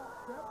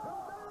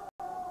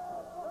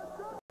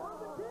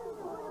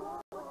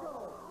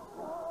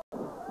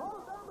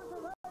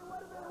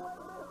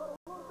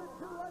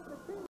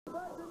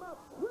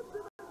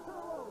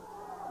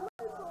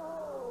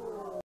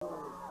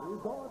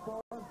 Going for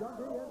him.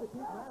 Dundee in to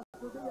keep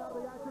Master B out of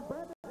the action.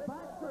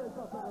 Baxter is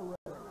up in the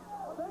ring.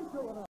 They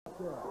doing up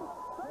there.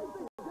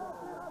 Stacy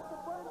just in up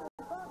to Brandon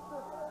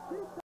Baxter.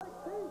 He takes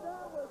T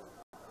down with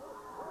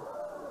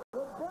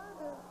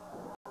Brandon.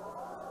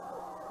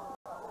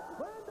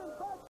 Brandon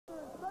Baxter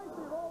and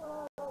Stacy rolling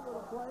all over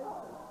the place.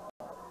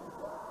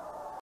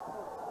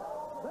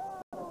 They're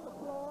out on the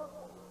floor.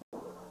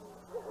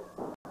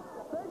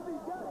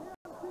 Stacy's got him.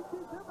 She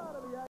keeps him out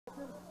of the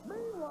action.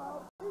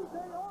 Meanwhile, DJ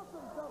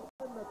Austin jumps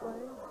in the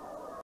thing.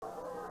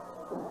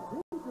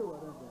 He's doing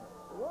it, isn't he?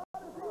 What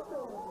is he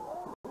doing?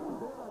 He's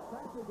in a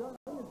Baxter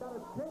Dundee. He's got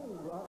a chain,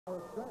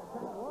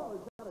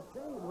 Lawler's got a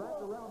chain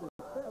wrapped around his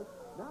fist.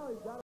 Now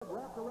he's got it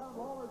wrapped around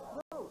Lawler's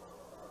throat.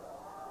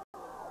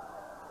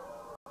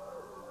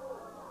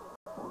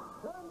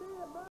 Dundee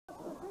and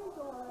Master B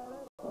going at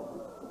it.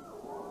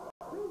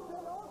 DJ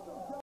Austin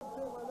jumps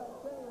in with that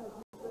chain, as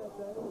you said,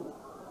 Dave.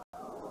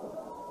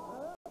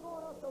 Now they're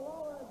going up to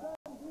Lawler and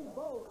Dundee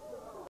both.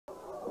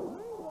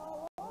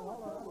 Meanwhile,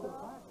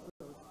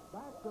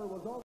 Baxter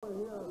was over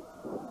here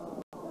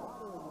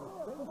bothering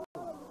the face.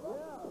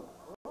 yeah,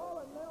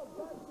 Lawler nailed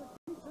Baxter,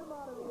 keeps him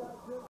out of the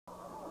action.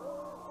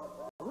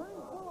 Ring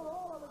full of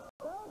all of it.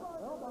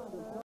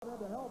 Spellbinder coming in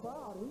to help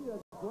out. He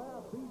has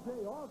grabbed B.J.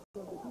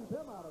 Austin to keep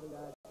him out of the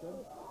action.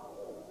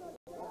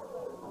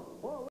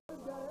 Boy,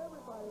 we've got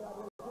everybody out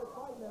there just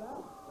fighting it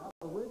out. Now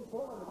the ring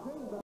full and the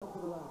chain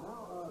bouncing around.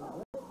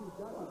 Now Reggie's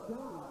got the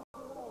chain.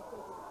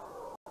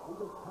 He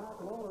just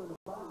packed Lawler in the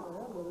back of the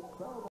head with it.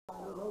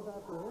 Spellbinder goes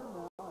after him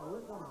now. And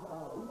here comes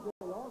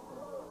B.J. Austin.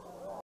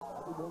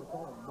 I think they'll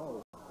call him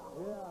Mo.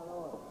 Yeah, I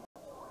know it.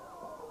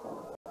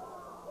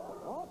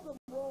 Austin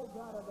rolls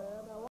out of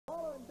there. Now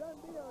Lawler and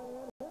Dundee are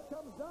in. Here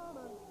comes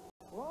Diamond.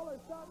 Lawler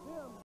stopped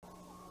him.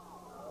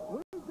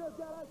 We've just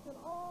got action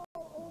all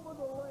over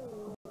the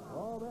ring.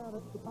 Oh, man,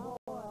 it's the Power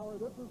Hour.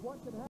 This is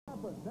what can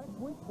happen. Next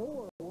week,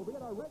 4. We'll be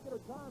at our regular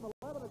time,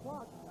 11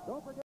 o'clock.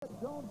 Don't forget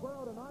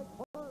Jonesboro tonight,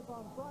 Perth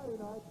on Friday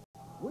night.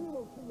 We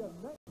will see you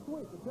next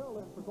week. Until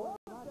then, for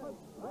Gordon Knight,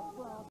 Ray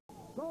Brown.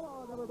 So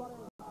long, everybody.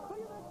 See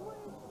you next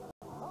week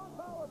on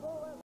Power Pro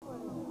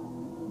Wrestling.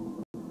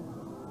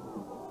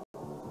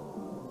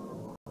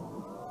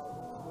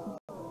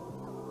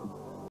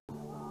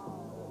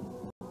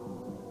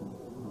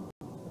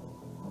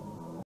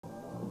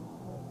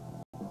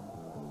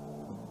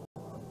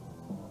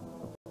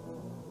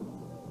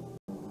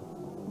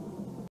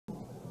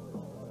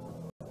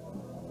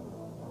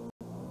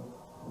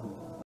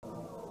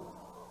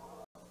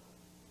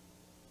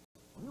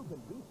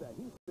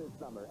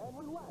 summer and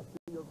relax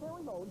in your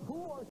very own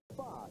pool or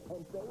spa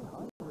and save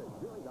hundreds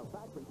during the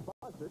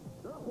factory-sponsored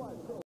surplus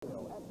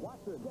sale at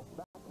Watson. Get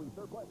factory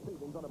surplus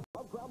savings on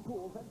above-ground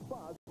pools and